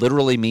 do I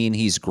literally mean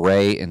he's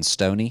gray and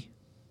stony?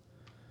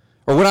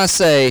 Or when I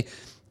say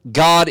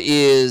God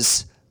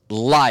is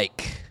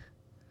like,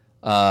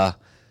 a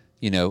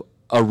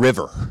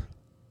river,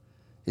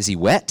 is he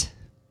wet?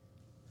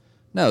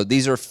 No,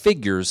 these are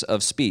figures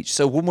of speech.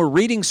 So when we're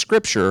reading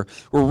Scripture,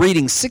 we're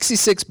reading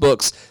 66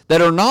 books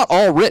that are not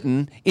all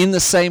written in the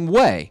same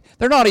way.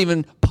 They're not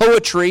even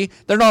poetry.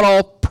 They're not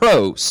all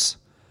prose,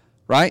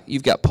 right?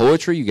 You've got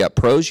poetry, you've got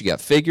prose, you've got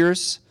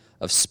figures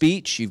of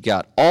speech. You've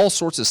got all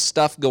sorts of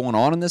stuff going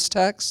on in this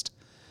text.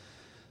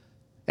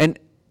 And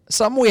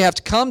something we have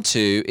to come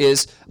to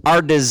is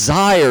our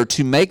desire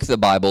to make the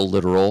Bible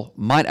literal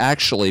might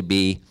actually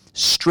be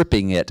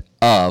stripping it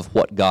of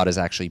what God has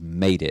actually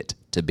made it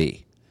to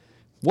be.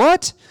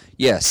 What?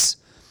 Yes.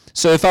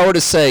 So if I were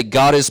to say,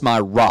 God is my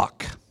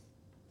rock,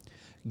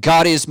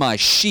 God is my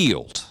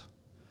shield,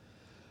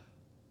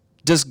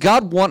 does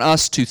God want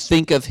us to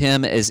think of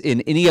him as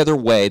in any other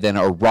way than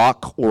a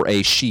rock or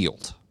a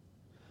shield?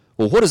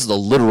 Well, what is the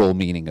literal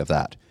meaning of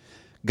that?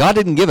 God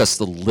didn't give us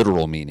the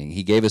literal meaning.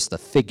 He gave us the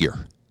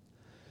figure.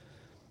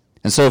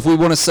 And so if we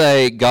want to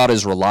say God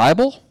is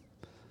reliable,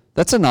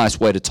 that's a nice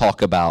way to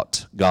talk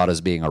about God as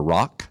being a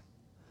rock.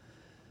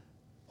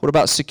 What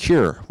about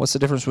secure? What's the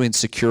difference between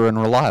secure and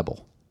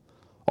reliable?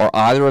 Are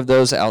either of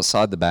those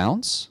outside the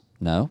bounds?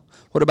 No.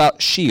 What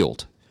about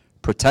shield?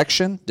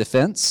 Protection,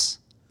 defense,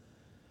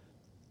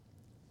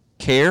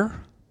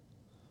 care?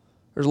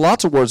 There's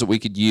lots of words that we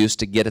could use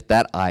to get at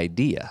that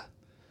idea.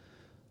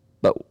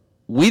 But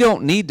we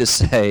don't need to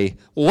say,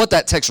 well, what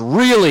that text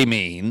really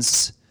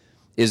means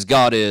is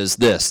God is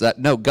this, that.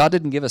 No, God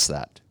didn't give us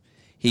that.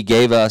 He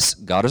gave us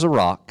God is a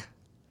rock,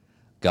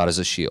 God is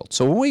a shield.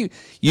 So when we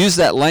use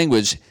that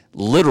language,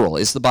 literal,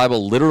 is the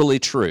Bible literally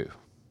true?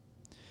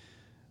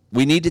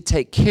 We need to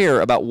take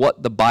care about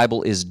what the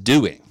Bible is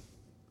doing.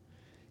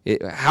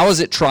 How is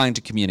it trying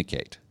to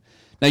communicate?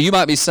 Now you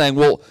might be saying,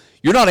 well,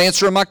 you're not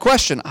answering my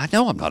question. I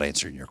know I'm not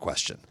answering your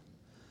question.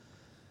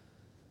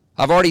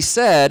 I've already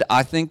said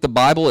I think the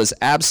Bible is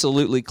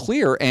absolutely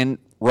clear and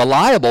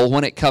reliable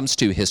when it comes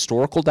to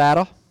historical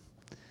data,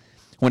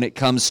 when it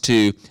comes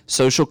to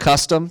social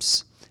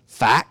customs,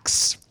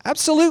 facts.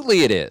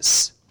 Absolutely it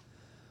is.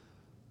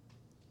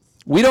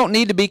 We don't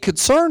need to be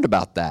concerned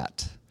about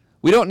that.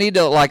 We don't need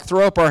to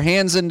throw up our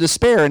hands in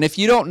despair. And if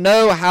you don't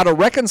know how to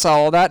reconcile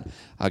all that,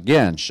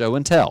 again, show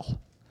and tell.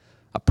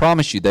 I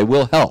promise you they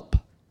will help.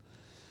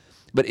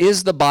 But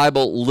is the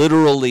Bible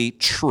literally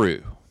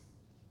true?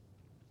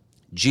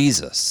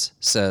 Jesus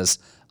says,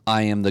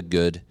 I am the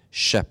good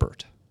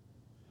shepherd.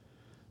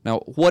 Now,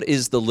 what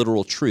is the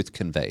literal truth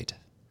conveyed?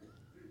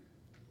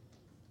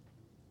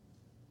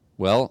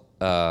 Well,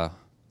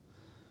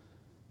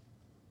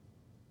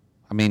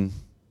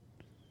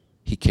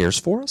 he cares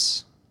for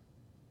us.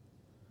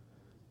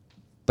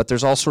 But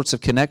there's all sorts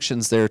of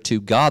connections there to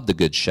God the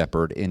Good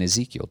Shepherd in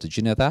Ezekiel. Did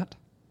you know that?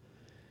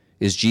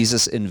 Is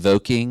Jesus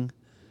invoking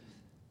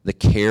the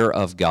care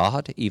of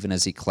God even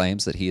as he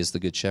claims that he is the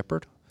Good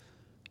Shepherd?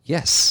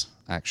 Yes,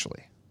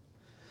 actually.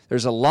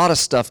 There's a lot of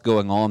stuff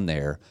going on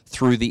there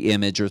through the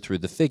image or through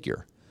the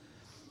figure.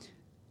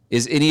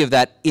 Is any of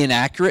that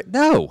inaccurate?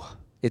 No.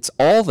 It's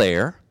all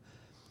there.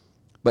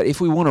 But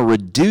if we want to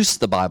reduce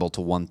the Bible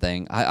to one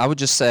thing, I would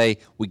just say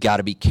we got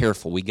to be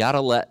careful. We got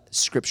to let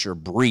Scripture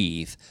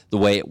breathe the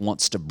way it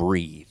wants to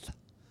breathe.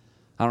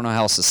 I don't know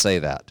how else to say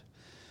that.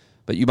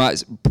 But you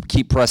might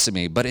keep pressing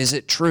me. But is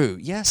it true?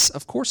 Yes,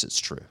 of course it's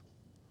true.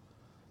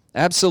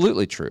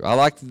 Absolutely true. I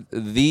like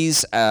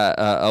these.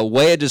 A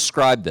way to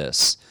describe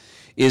this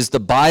is the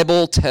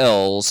Bible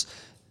tells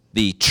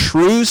the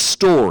true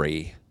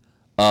story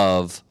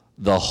of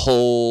the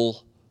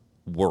whole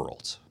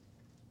world.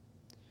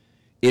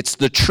 It's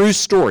the true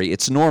story.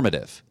 It's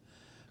normative.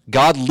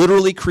 God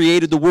literally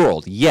created the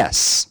world.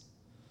 Yes.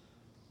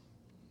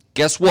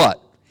 Guess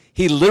what?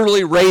 He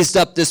literally raised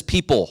up this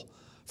people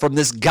from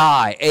this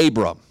guy,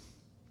 Abram.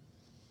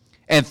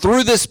 And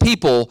through this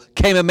people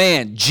came a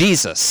man,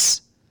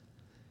 Jesus.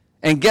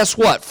 And guess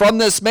what? From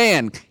this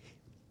man,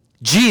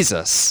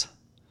 Jesus,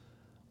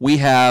 we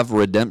have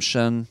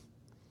redemption,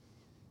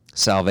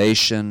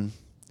 salvation,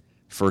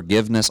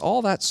 forgiveness.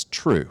 All that's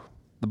true.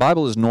 The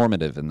Bible is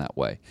normative in that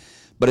way.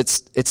 But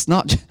it's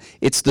not,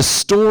 it's the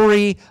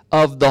story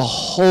of the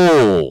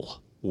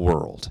whole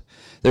world.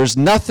 There's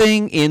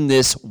nothing in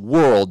this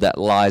world that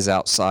lies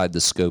outside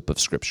the scope of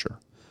Scripture.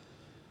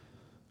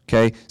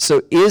 Okay,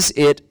 so is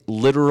it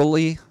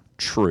literally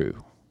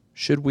true?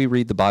 Should we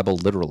read the Bible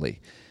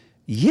literally?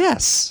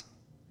 Yes.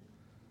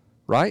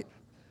 Right?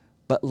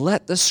 But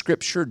let the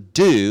Scripture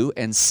do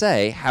and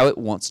say how it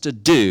wants to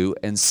do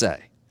and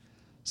say.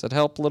 Does that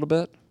help a little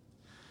bit?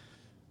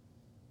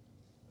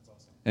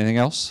 Anything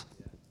else?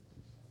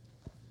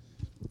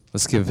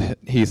 Let's give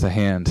Heath a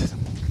hand.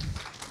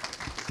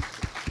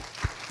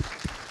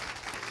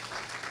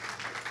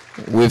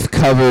 We've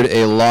covered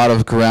a lot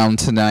of ground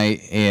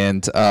tonight,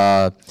 and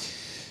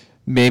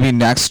maybe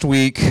next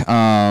week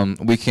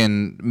we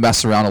can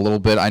mess around a little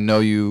bit. I know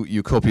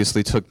you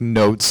copiously took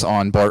notes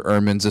on Bart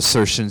Ehrman's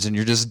assertions, and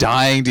you're just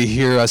dying to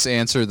hear us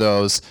answer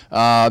those.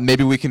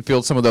 Maybe we can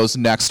field some of those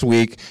next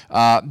week.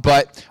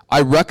 But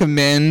I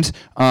recommend,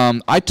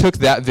 I took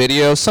that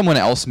video, someone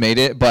else made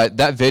it, but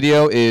that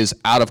video is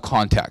out of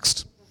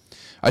context.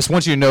 I just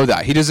want you to know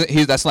that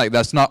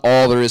that's not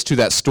all there is to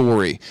that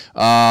story.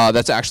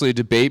 That's actually a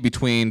debate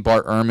between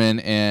Bart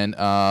Ehrman and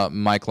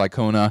Mike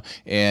Licona,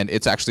 and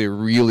it's actually a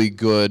really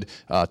good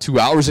 2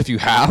 hours if you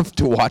have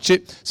to watch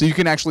it, so you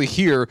can actually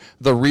hear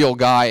the real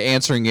guy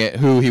answering it,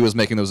 who he was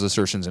making those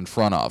assertions in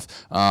front of.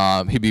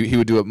 He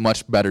would do it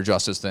much better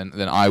justice than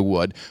I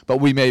would, but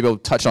we may be able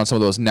to touch on some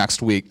of those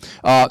next week.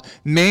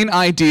 Main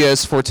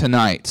ideas for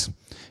tonight.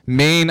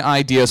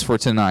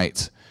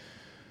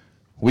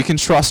 We can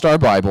trust our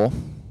Bible.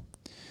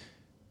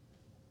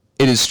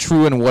 It is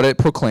true in what it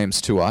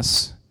proclaims to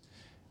us.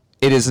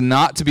 It is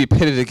not to be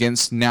pitted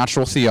against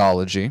natural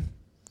theology,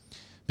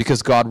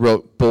 because God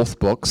wrote both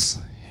books.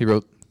 He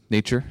wrote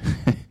nature,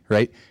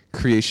 right?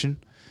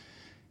 Creation.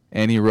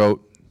 And he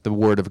wrote the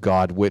Word of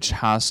God, which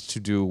has to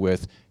do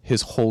with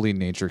his holy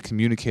nature,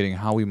 communicating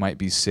how we might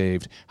be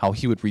saved, how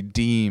he would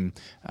redeem,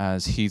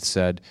 as Heath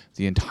said,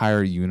 the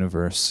entire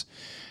universe.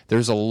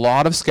 There's a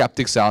lot of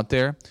skeptics out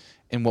there,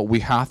 and what we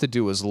have to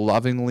do is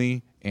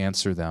lovingly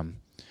answer them.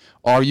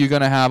 Are you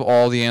going to have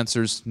all the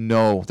answers?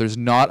 No. There's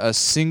not a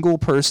single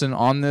person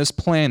on this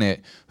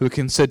planet who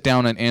can sit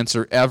down and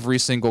answer every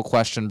single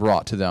question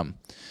brought to them.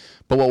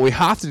 But what we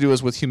have to do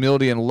is, with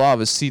humility and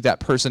love, is see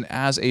that person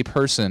as a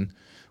person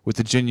with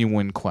a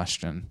genuine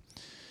question.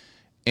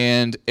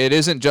 And it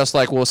isn't just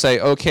like we'll say,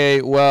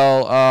 okay,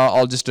 well,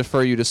 I'll just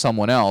defer you to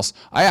someone else.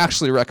 I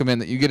actually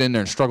recommend that you get in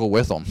there and struggle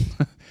with them.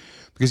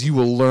 Because you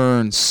will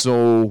learn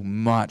so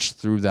much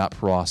through that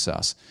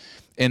process.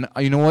 And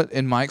you know what,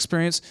 in my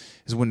experience,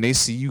 is when they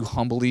see you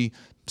humbly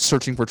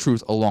searching for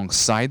truth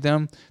alongside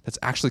them, that's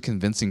actually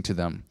convincing to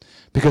them.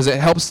 Because it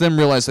helps them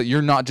realize that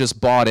you're not just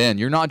bought in.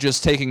 You're not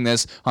just taking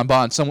this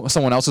on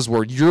someone else's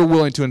word. You're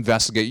willing to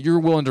investigate. You're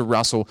willing to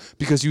wrestle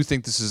because you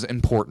think this is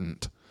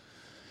important.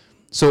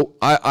 So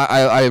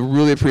I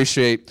really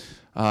appreciate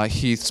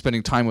Heath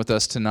spending time with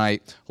us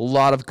tonight. A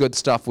lot of good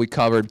stuff we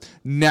covered.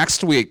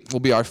 Next week will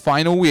be our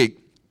final week,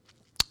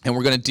 and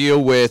we're going to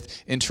deal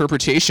with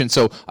interpretation.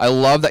 So I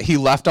love that he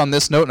left on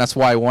this note, and that's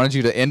why I wanted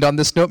you to end on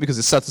this note, because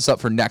it sets us up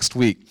for next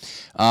week.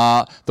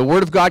 The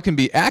Word of God can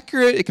be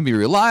accurate, it can be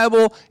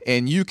reliable,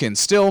 and you can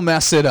still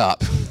mess it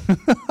up.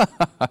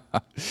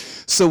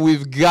 So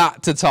we've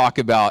got to talk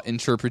about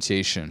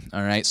interpretation,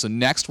 all right? So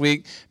next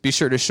week, be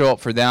sure to show up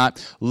for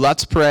that.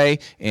 Let's pray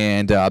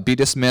and be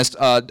dismissed.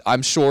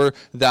 I'm sure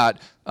that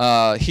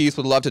Heath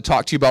would love to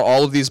talk to you about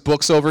all of these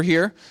books over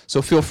here,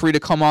 so feel free to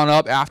come on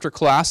up after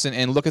class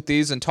and look at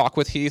these and talk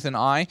with Heath and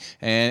I,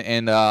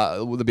 and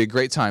it'll be a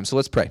great time. So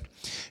let's pray.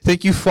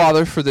 Thank you,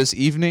 Father, for this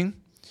evening.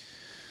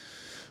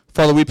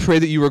 Father, we pray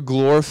that you are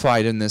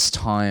glorified in this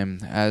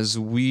time as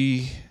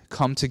we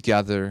come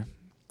together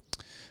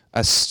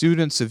as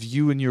students of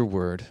you and your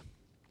word.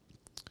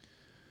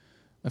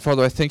 And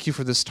Father, I thank you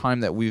for this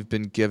time that we've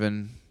been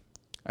given.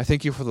 I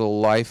thank you for the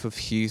life of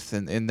Heath,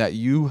 and that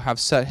you have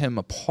set him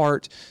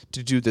apart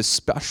to do this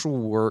special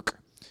work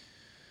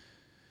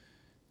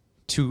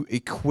to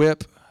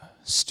equip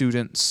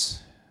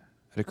students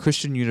at a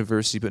Christian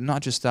university, but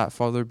not just that,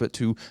 Father, but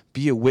to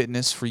be a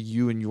witness for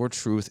you and your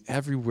truth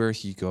everywhere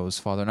he goes,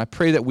 Father. And I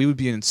pray that we would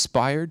be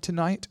inspired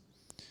tonight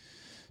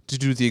to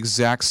do the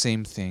exact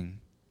same thing.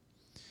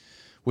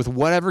 With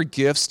whatever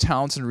gifts,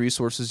 talents, and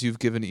resources you've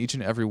given each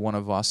and every one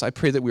of us, I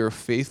pray that we are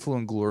faithful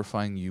in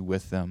glorifying you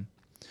with them.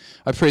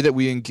 I pray that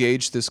we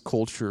engage this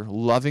culture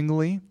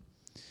lovingly,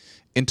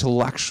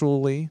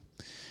 intellectually,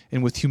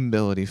 and with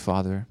humility,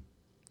 Father.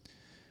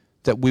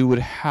 That we would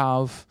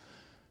have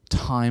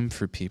time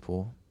for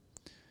people.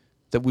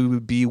 That we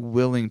would be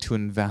willing to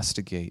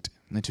investigate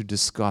and to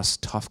discuss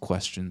tough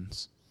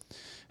questions.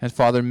 And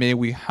Father, may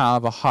we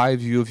have a high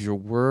view of your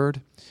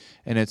word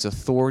and its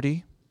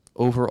authority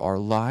over our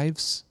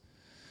lives,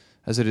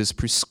 as it is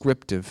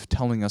prescriptive,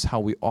 telling us how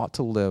we ought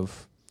to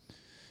live,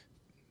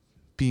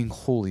 being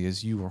holy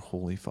as you are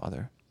holy,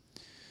 Father.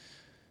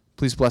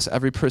 Please bless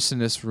every person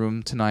in this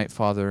room tonight,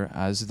 Father,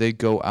 as they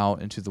go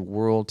out into the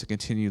world to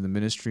continue the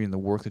ministry and the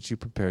work that you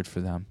prepared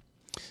for them.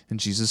 In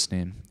Jesus'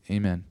 name,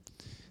 amen.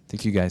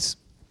 Thank you, guys.